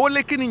on no more, all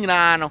licking in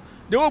Nano.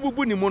 The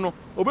Obu Mono,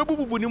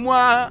 Obu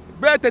Bunimoa,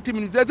 bear 30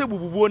 minutes, that's a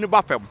Bubu on the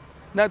Buffum.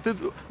 That is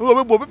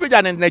Obu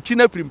and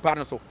Nachina from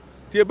Panaso.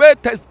 The bear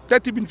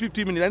 30 minutes,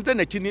 50 minutes, and then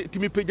a chinny to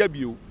me pay a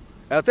view.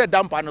 I said,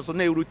 Damn Panaso,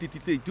 no route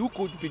to say, you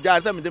could be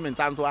just them in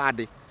Santo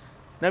Ade.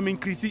 Let me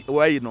increase it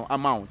away,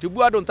 amount. You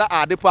don't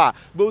add the par,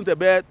 bones a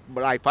bear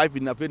like 5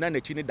 in a pen and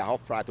a chinny the hot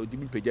frat or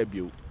Jimmy pay a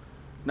view.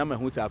 Number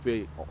who I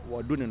pay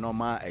or doing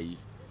normal a.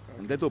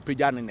 And that's what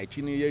Pijan and a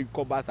chinny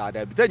cobas are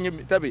there. But then you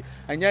tell me,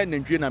 and yet,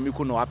 and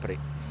Miko no apre.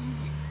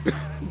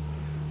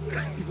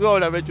 So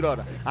la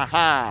vetrona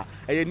aha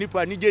e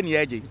nipa ni je ni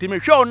eje ntime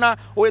hwe na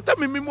o tell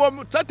me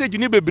more strategy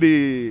ni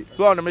bebre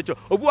so na mecho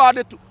obu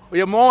ade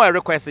o mo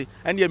request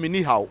and ye me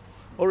ni how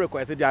o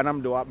request dia na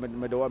me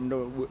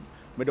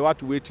de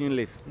what waiting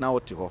list na o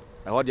ti ho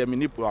e ho dia me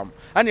ni program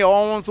and ye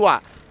won so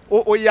a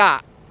o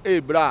ya e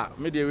bra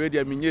me de we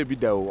dia me nya bi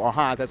da o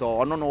ha ta so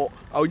ono no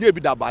o nya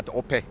bi da bat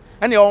ope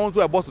and ye won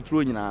so e boss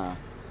tro nyina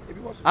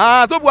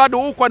so bu ade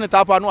wo kwa ni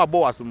tapa no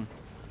abo wasum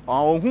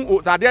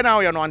who Tadia now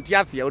you're on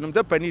Tiasia, on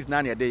the pennies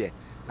none a day.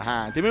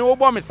 To me,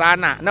 bomb is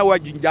Anna, now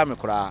what you jam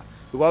cry,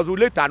 because we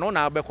later no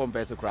now be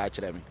compared to cry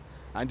me.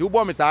 And you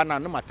bomb is Anna,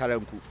 no matter.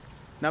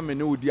 Now me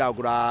know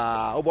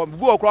diagra, or bomb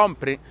go crown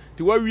print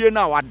to where we are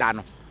now at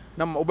Dano.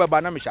 Nam over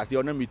Banamisha,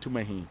 you know me to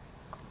me.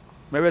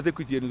 Maybe the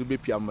Christian to be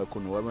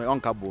Piamacono, my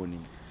uncle Boni.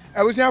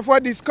 I was here for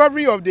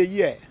discovery of the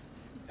year.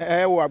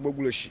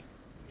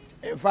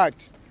 In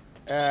fact,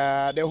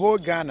 the whole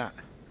Ghana,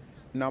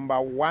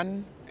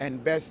 #1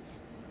 and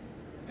best.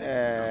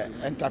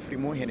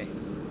 Ntafremu Hene.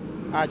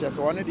 I just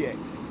wanted it.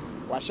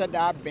 Was shut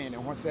that ben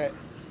and was said,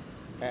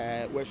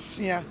 was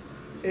fear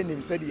in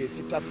him said he is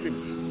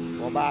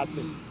Ntafremu or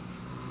Bassi.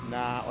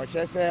 Now, or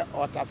just say,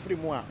 or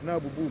Ntafremu, no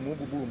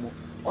boo,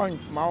 on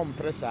my own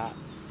presser,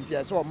 until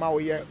I saw my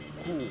year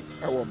cool,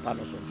 I won't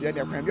punish it. The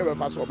other can never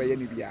fast over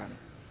any piano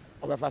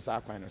or fast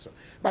aquanis.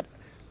 But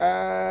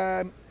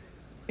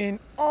in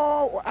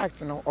all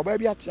acting, or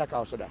baby at check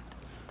out so that.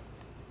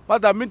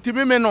 But I mean to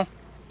me, no,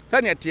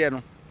 send it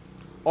here.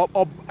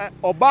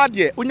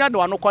 Obadie unya do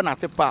anoko na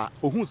tepa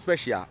ohun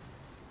special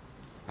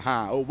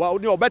oba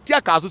oni obetia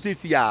ka so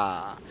sisi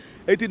ya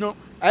eti no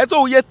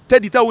ayeto uye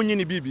tedi ta unyi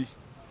ni bibi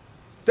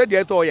tedi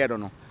eto oye do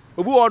no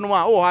obu ono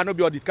a o ha no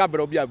bi odiscover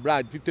obi a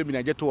brad 50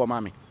 million je to o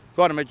mame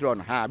so on metro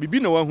no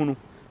bibi na wahunu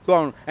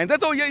so and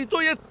that oye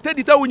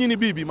tedi ta unyi ni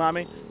bibi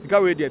mame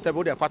sika we de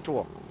tebe de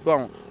fato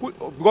so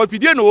because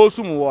video no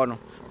osum wo no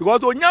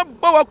because onya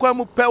bawa kwa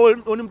mu pe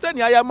onim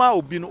tani ayama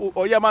obi no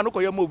oyama no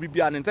koyama obi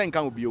bia ne ntan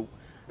kan obi o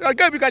I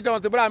can't be catching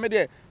on the bra,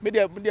 media,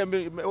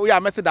 we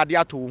are messed at the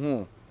ato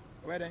home.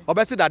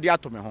 Obessed at the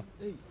atom.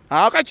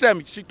 I'll catch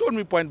them. She told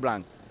me point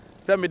blank.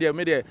 Tell me,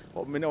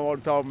 all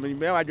time,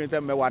 me, I don't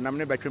tell me one, I'm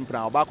never crimping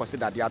our back or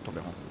sit at the atom.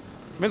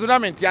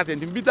 Mentioning theatre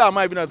and bitter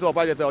might be not so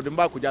budget or the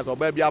back with just or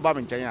baby above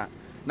in China.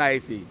 Now I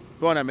see.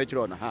 So on a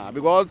metro on her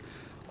because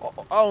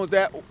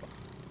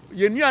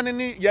you knew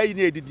any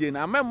did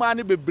I remember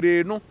money be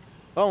brain.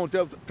 Oh,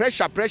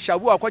 pressure,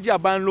 who are quite a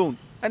ban loan.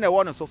 And I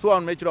want to so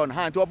on make on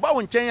hand to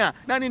about China,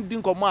 none in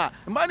Dinkoma,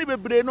 money be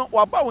brain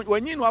or about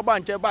when you know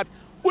about but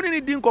wouldn't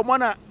it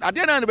Dinkomana? I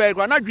didn't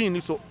know not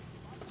dream so.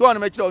 So on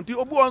make on to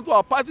Obu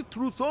to pass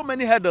through so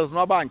many headers,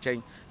 no about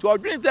change. To our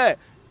dream there,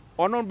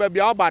 or non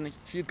baby Alban,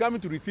 she's coming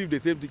to receive the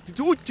same thing.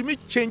 To me,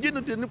 changing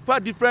into a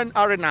different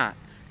arena.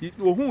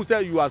 Who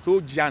said you are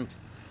so giant?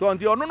 So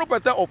until no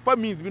better of 5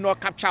 means we not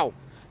capture.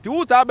 To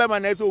who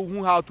Taberman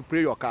who how to pray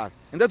your cars,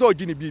 and that's all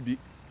Ginny BB.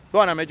 So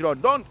I make sure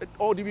don't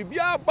or the be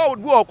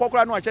about go or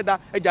cockra no cheddar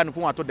a jan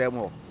phone to them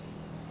all.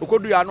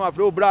 Okodu ya no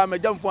afro bra me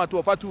jam phone to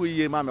ofa 2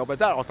 ye mama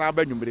obeta o tan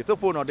ba nwumire so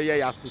phone no de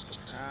ya to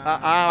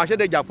a hye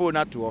de ja phone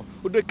na to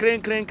o de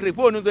kren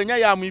phone no nya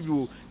ya am bi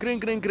o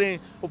kren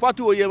ofa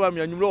 2 ye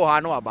mama nwumire o ha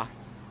no aba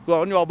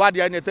so oni oba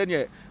de na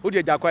tane o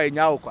de ja kwa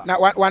nya o kwa na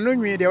wano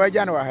nwi de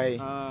waja no wa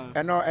hai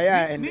eno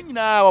eya ni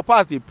nyina o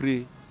pass e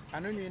pre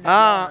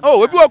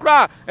oh obi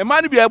okra e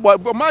man bi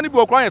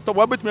okra ye to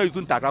bo betumi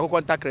yusu ntakra akoko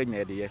ntakra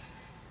nya de ye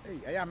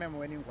I am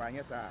winning one,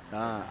 yes, sir.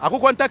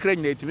 Akoko ntakra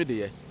nya etimi de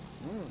ye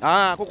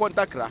akoko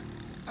ntakra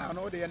I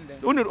know the end.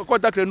 Uni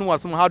ntakra nu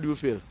wasum how do you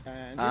feel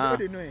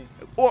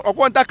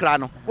akoko ntakra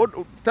no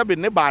tabe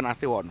ne ba na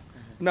se ho no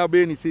na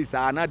be ni sei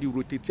sa na de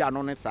rotate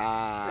ano ne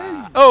sa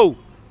oh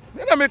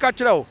na me ka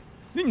kire o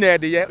ni nya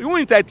de ye you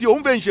intati o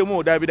mbe nhemu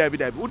o dabi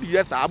o di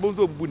yes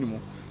abonzo bubu ni mu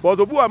but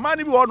obu a man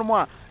bi ho no mo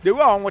a the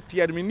way on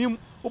tie me nim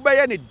wo be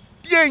ye ne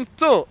dien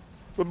to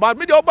so but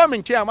me de oba me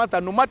nche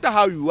amata no matter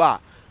how you are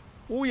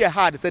who ye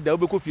hard said the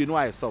obeko fie no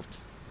are soft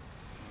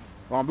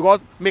because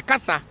me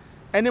kasa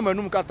ene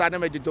manum kasa na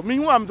magito me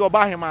hu am to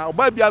oba hema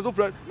oba bia so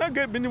fra na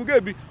ge binim ge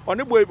bi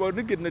one boy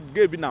one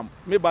ge bi nam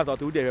me ba so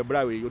to we dey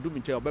bra we odu mi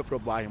che oba fra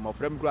bo hema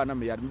fra me kura na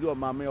me yad mi o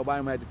ma me oba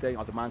hema dey say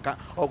otomanka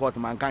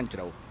ogotomanka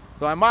nkyerɛw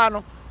so ama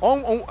no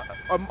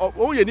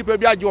on ye nipa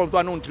bi age on to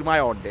anu ntrima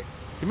ya ode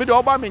ti me dey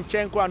oba me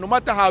nkyɛn kura no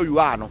matter how you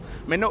are no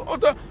me no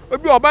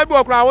obi oba bi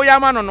okura wo ya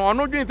ma no no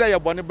ono dwin say ye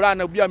bone bra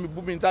na bia me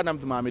bu mi nta nam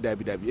to ma me da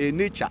bi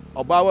nature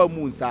oba wa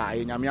mu nsa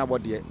e nyame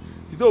abode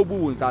ti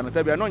obu won sa no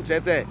se bia no nkyerɛ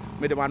sɛ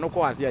me de ma no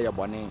kɔ ase yɛ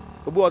bɔne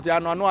obu ɔte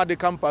ano ade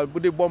kampa bu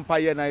de bompa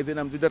yɛ na ese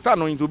nam ti ta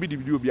no nti obi di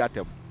bi obi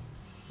atem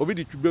obi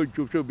di twbe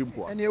obi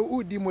mpo ene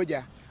u di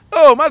moja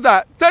oh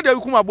mother said de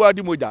kuma bo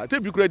adi moja te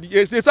bi kura di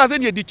e sa se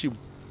ne di chim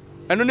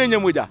eno ne nya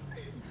moja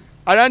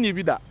ara ni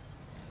bi da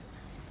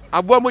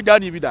abo moja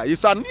ni bi da ye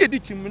sa ne di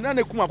chim na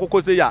ne kuma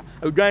kokɔ se ya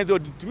adwan se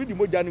odi di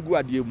moja ne gu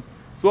ade mu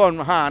so on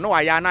ha no wa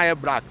ya na ye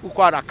black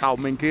ukɔ ara ka o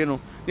menke no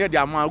ne de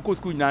ama ukɔ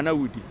school nya na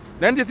wudi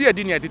na nti se ye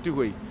di ne atiti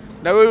hoi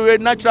na we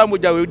natural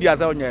moja we di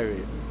asa onyewe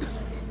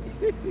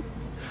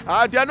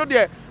dia no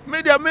de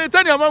me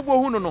tani amagbo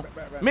hu no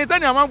me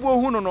tani amagbo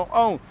hu no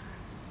oh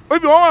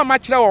obi won ma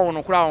kire won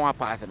no kura won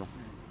apase no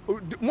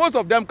most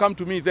of them come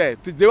to me say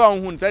they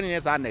won hu tani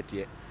yes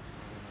anete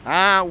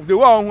they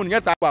won hu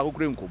yes akwa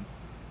akokure nkom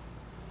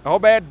ho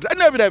be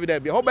na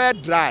bi ho be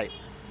dry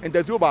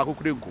interview ba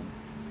akokure nkom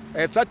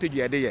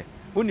strategy e de ye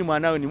unimu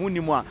ana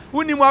unimu a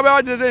be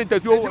o de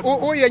interview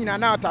o ye nyina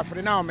na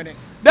atafre na o mene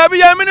da bi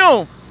ye mene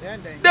o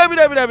David.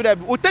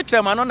 O take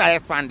them no na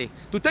expand.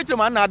 To take them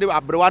na de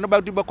abrewa no ba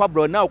du be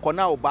kwabro na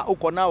ukona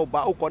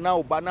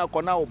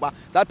oba.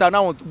 That na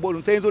won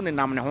ntenzo ne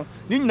nam ne ho.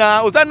 Ni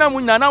nyina o na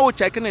mu nyina na o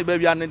check ne ba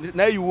bia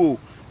na yiwo.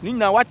 Ni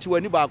nyina wache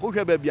wani ba ko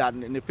hwe ba bia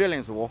ne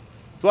feelings wo.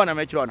 So na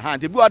me kire on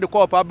hand. Bi o de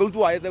call pa be nso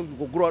wa ye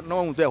gogoro na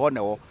won se ho ne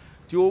wo.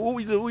 Ti o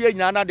ye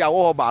nyina na de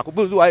awo ho ba ko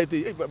be nso wa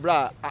ye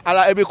bra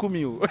ala ebe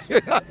kumi o.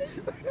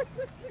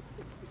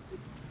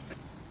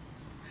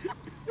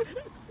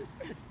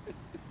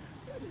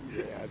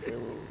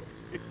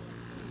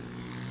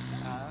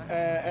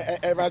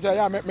 But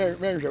I met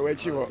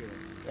what you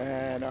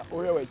and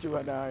all what you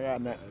and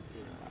I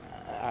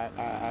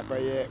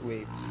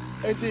way.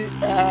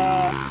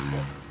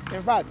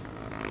 In fact,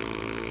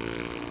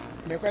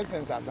 my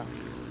questions are some.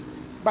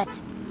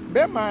 But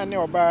Bema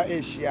Neoba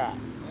Asia,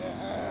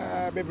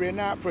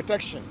 Bebrina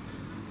protection.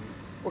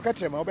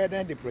 Okatrem, obey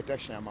the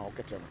protection amount.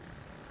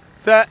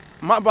 Sir,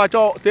 my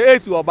bacho, say,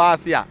 Ace or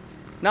Basia.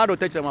 Now don't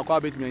touch them a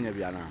car between you.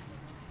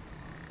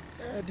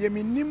 Dear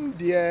minim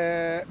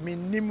dear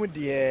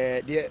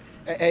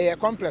a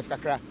complex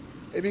kakra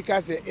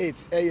because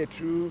it's a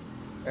true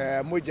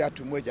moja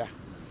to moja.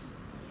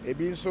 It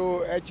been so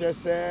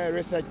HS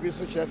research be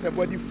such as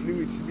body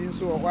fluids been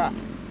so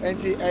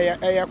and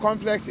a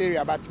complex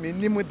area but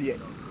minim dear.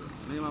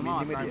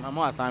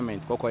 My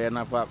assignment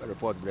Kokoyana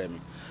report bremi.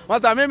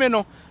 What I mean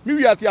no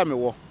me are see me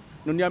wo.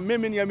 No nya me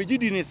me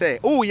gidi ni say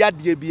oh ya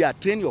de bia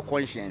train your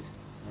conscience.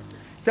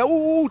 Say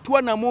oh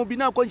to na mo bi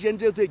na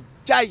conscience say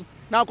jai.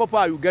 Now,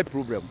 Copa, you get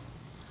problem.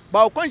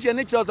 But conscience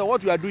nature that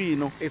what you are doing, you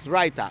know, is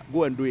right.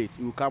 Go and do it.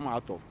 You come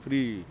out of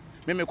free.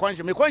 Me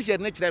conscience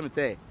nature them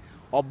say,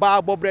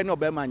 Oba Bobre no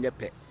be man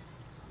yepe.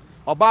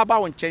 Oba ba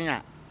won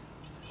chenya.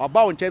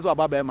 Oba won chezo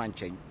oba be man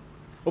chen.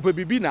 Ope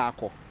bibi na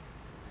akọ.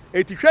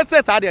 Eti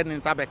hwese sa de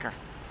nta beka.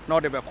 Na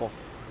ode beko.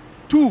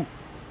 2.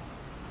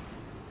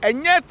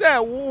 Enye te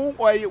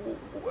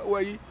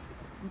we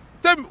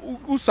tem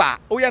usa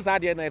o yesa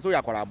de na so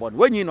yakwara bon.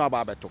 Wenyi no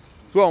aba beto.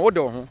 So on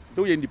ho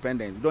so you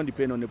independent, you don't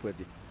depend on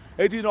anybody.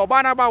 Eti no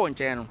ba na ba won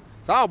chen no.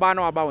 Sa oba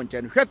na ba won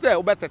chen. Hwese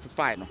o be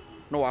satisfy no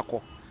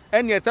wakọ.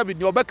 Eni esabi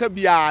ni obeka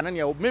bia na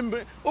ne o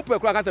membe o pe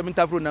kura ka se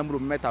Ntafremu namro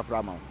metafro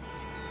ama.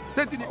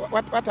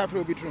 What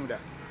Afro be true that?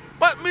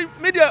 But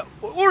me dey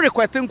who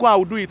requesting I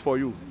will do it for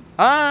you.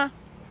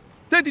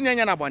 Teti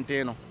nyanya na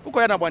bonte no.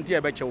 Uko ya na bonte e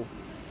be chewo.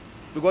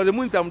 Because the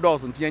moon some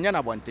doors nti nyanya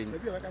na bonte.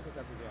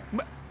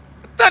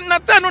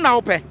 Ten no na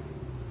ope.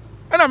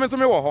 E na me so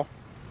me wo ho.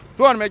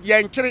 So on me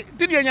yenkyere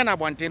ti nyanya na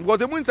bonte because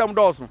the moon some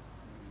doors.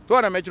 So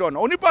on me kire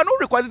no. Onipa no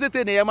request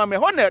tete ne yema me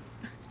ho na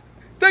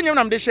tenyem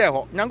na me de share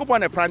ho. Nyankopon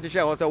na plant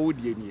share ho so wo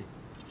die nie.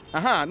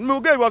 Me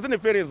go was in the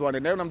feelings one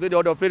and I'm the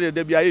other feelings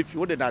they be if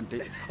you didn't.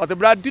 Or the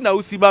brand dinner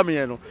who see by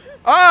me no.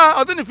 I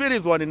was in the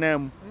feelings one in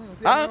them.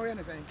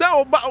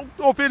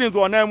 So feelings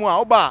one name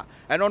oba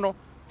and no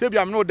say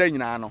I'm no dey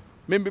nyina no.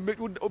 Maybe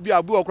be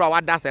abu okra wa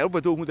da say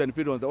obeto hu and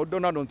feelings o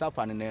don't tap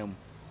an name.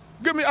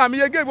 Give me am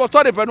ye give what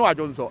sorry for no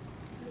ajon so.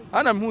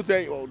 And I'm who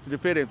say the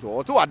feelings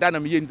or so ada na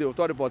me yin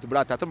sorry for the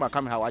brand that ma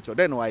come here watch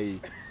then why.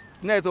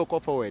 Next go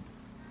forward.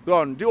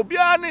 Don the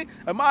obiani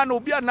a man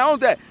obia now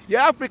there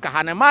ya Africa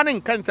han a man in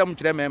kansam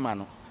kire me man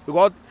no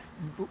because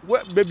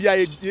baby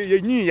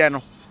ye nyi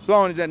no so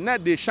on the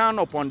net they shine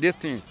upon this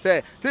thing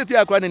say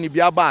akwa ni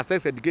bia ba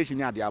sex education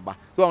ya de aba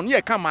so on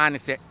ye come man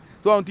say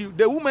so until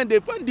the women they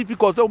find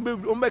difficult so on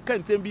be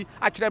kansam bi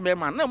a kire me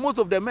man now most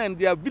of the men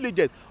they are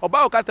villages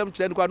oba o kansam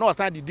kire no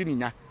asan di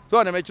ninya so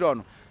on me kire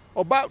no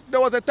there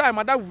was a time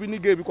that we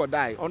need to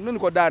die. Or no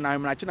could die.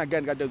 I'm not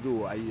again. Got to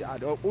do. I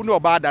only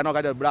bad. I know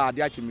got the blood.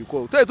 The actually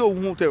call. Tell to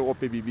who tell or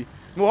baby.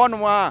 No one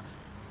more.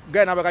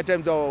 Get another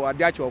attempt or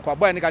the actual.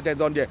 But any got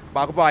on there.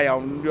 Back by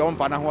on your own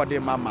partner. What they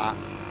mama.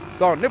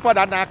 So never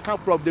that I come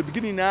from the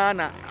beginning.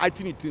 I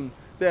think it.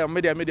 Say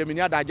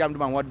media that jammed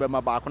my word by my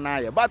back on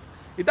eye. But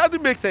it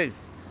doesn't make sense.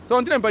 So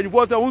until you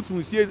vote, I want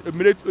to see a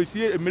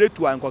minute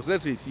to and consider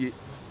see.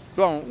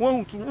 So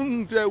one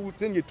to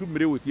send you 2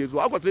 minutes. So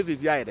I got this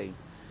year.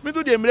 Me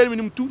do the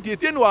minimum 2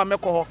 days. No, I'm a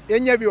call.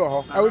 Enya bi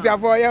ho. I was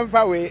for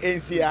yemfa we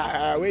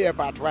ensia we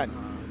part 1.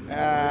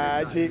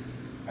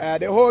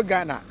 The whole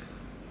Ghana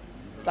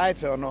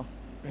title no.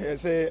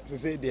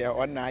 Say there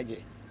on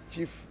Nage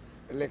chief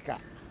liquor.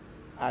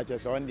 I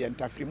just on the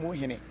Ntafremu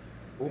Hene.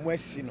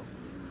 Omwasi no.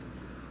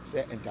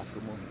 Say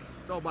Ntafremu Hene.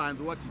 So band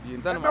what you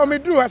did. No me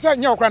do I say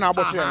nyokra na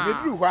abotwe. Me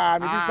do kwa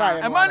me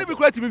decide. And man be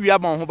quite me we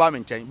am ho ba me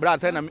nchen. Bra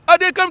tell na me. Oh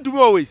they come to me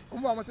always.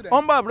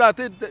 Omba bra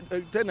tell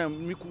na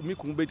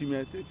miku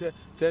betimi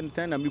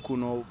tell na miku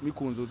no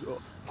miku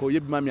ko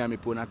yebi ma me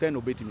amepo na tell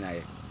no betimi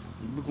aye.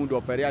 Miku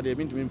do opere ade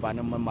me ntimi mfa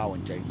na ma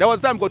won nchen. There was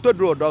time go to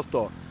draw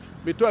doctor.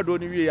 Me to do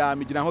ni wi ya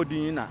me gina ho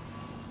din na.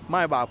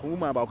 My ba ko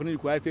woman ba ko ni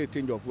require say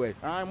change of words.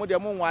 Mo de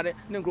mo nware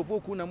ne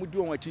nkrofo ku na mu di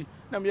won achi.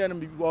 Na me ya na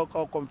me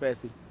confess.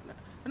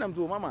 And I'm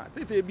to Mama,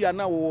 they be a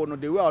now no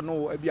they will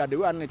no be a the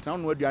one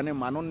town where you are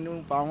man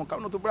on pound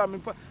to bram me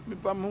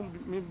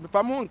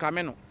pamon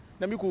cameno.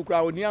 Let me cook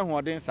crowd near who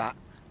are then sir.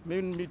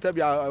 Me tell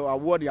you a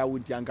word I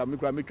would yank me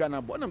cry me trying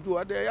to bottom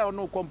to they are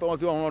no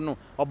compound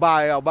or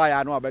buy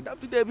I know but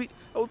after they be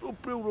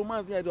pre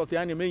romance of the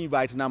enemy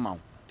invite now.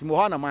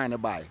 Timohana mine a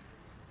buy.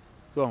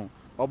 So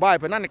or buy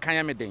penani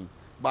can thing.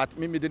 But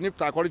me the nip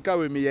tacolika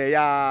with me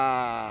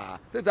ya.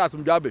 That's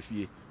some job if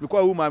ye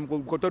because woman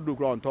go to do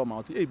ground Tom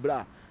out. Hey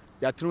bra.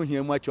 Ya through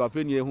here much of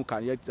any who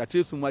can yet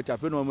achieve so much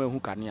of anyone who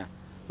can ya.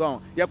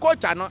 So your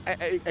coach are not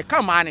a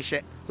come on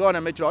shit. So on a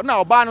metro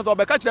now ban or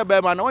catch a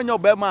bear man when your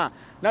bear man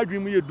now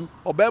dream you do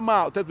or bear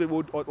man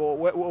or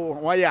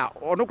why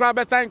or no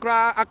crab time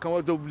cry I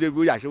come to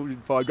the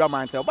for a drama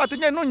and but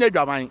you know your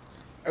drama.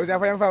 I was a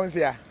found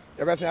here.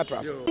 Your best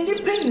trust.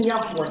 Independent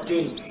ya one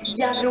day.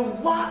 Ya the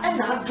wa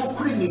and I to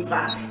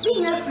crinipa.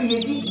 Me ya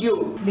free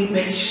you. Me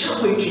make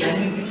sure we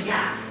can be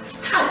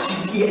start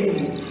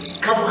here.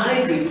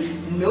 Carbohydrates.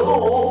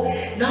 No,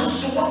 now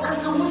so what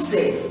can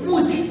say?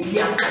 What did the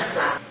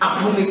akasa?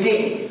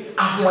 Apomide,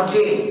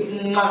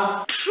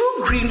 ahwade, true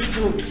green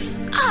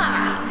foods.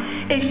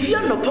 If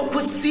you're not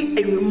purposely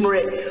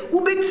enumere,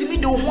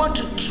 ubetimi don't want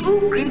to true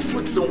green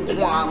foods on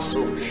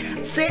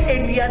kwaso. Say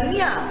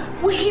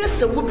enyania, we hear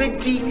se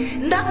ubeti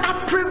na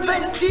a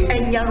preventing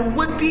enyan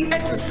webi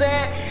et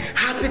say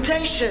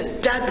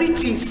hypertension,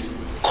 diabetes,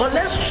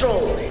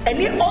 cholesterol,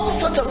 and all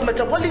sorts of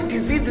metabolic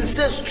diseases,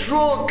 say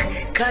stroke,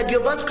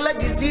 cardiovascular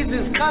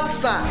diseases,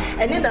 cancer,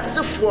 and in the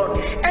so forth.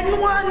 And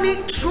one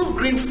need true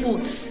green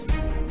foods.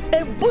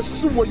 A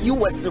boost what you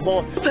was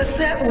about. Per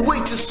se way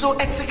to so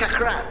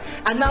etikakra,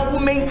 and now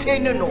we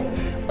maintain no.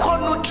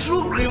 Kono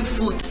true green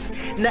foods.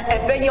 Na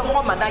ebe ye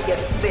home na ye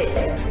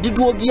fair. Did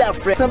you be a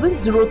friend?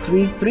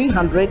 703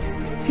 300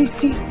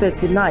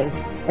 5039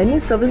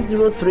 and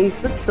 703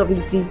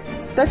 670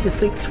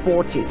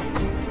 3640.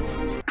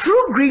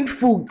 True green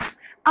foods.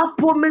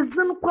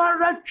 Apomezin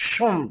kwara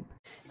chum.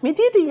 Me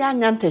did the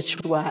young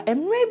Ntafremu,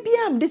 and maybe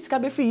I'm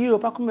discovered for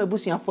Europe. I come a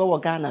bush for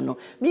Ghana. No,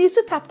 me used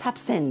to tap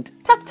send,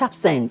 tap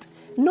send.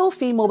 No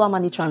fee mobile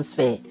money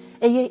transfer.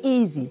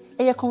 Easy,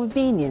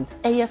 convenient,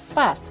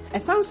 fast,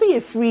 and sounds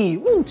so free.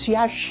 Won't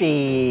you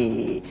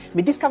share?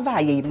 Me discover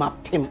ye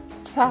map him.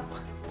 Tap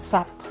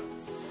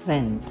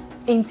send.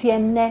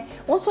 Intienne.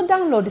 Also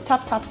download the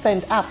tap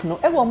send app. No,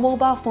 ever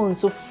mobile phone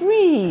so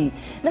free.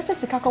 Na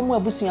first ka come a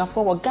bush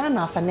for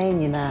Ghana for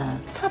na.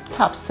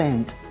 Tap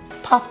send.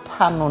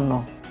 Papa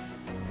no.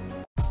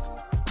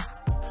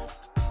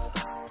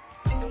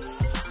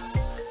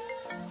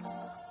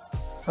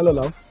 Hello,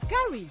 love.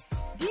 Gary,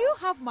 do you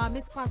have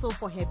Mommy's parcel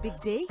for her big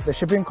day? The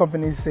shipping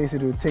company says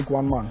it will take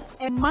 1 month.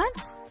 A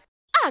month?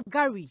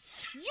 Gary,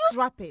 use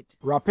Rapid.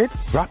 Rapid?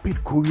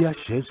 Rapid courier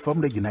ships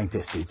from the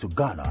United States to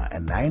Ghana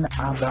and 9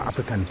 other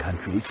African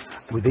countries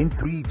within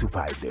 3 to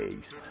 5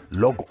 days.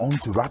 Log on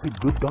to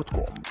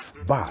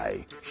rapidgroup.com,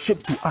 buy,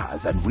 ship to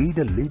us, and we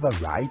deliver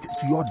right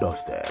to your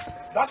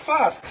doorstep. That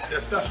fast?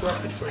 Yes, that's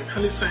Rapid for you.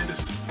 Can you sign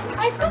this?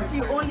 I thought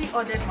you only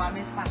ordered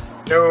Mommy's parcel.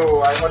 No,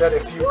 I ordered a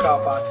few car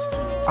parts too.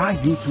 Are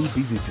you too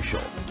busy to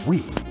shop?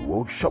 We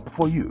will shop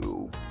for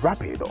you.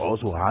 Rapid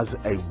also has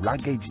a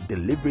luggage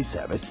delivery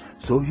service,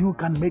 so you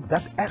can make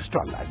that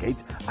extra luggage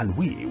and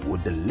we will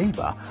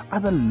deliver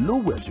at the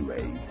lowest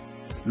rate.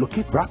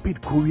 Locate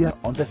Rapid Courier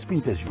on the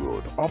Spinters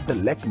Road off the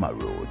Lekma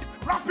Road.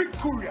 Rapid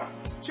Courier,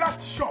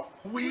 just shop,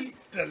 we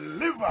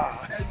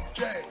deliver.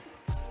 Enjoy.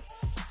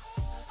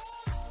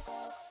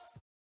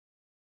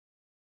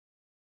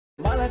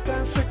 Malaka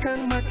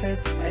African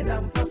market and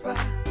I'm Papa.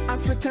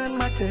 African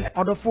market.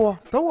 Order for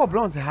so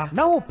blonze ha.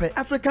 Now pay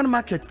African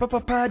market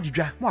papa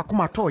didwa. Mo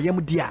akoma to yam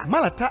dia.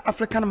 Malata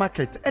African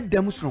market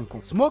edem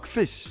sronko. Smoked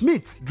fish,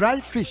 meat, dry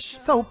fish,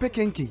 so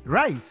kenke,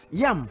 rice,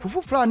 yam,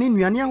 fufu flour ni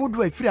nnuane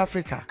ahodo afiri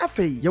Africa.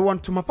 Afei, ye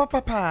want to ma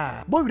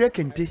papa. Bo wire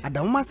kente,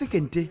 adamma se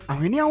kente,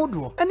 ahwene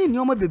ahodo. Ene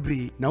nneoma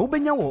bebre na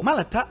wobenya wo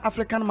Malata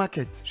African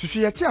market.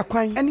 Hwehwe ye chi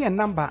akwan ene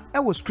number e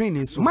wo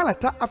screen so.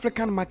 Malata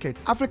African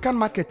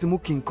market mu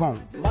King Kong.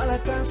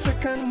 Malata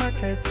African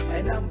market,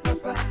 and I'm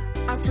papa.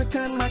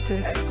 African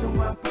market,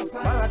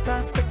 Malata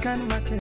African market.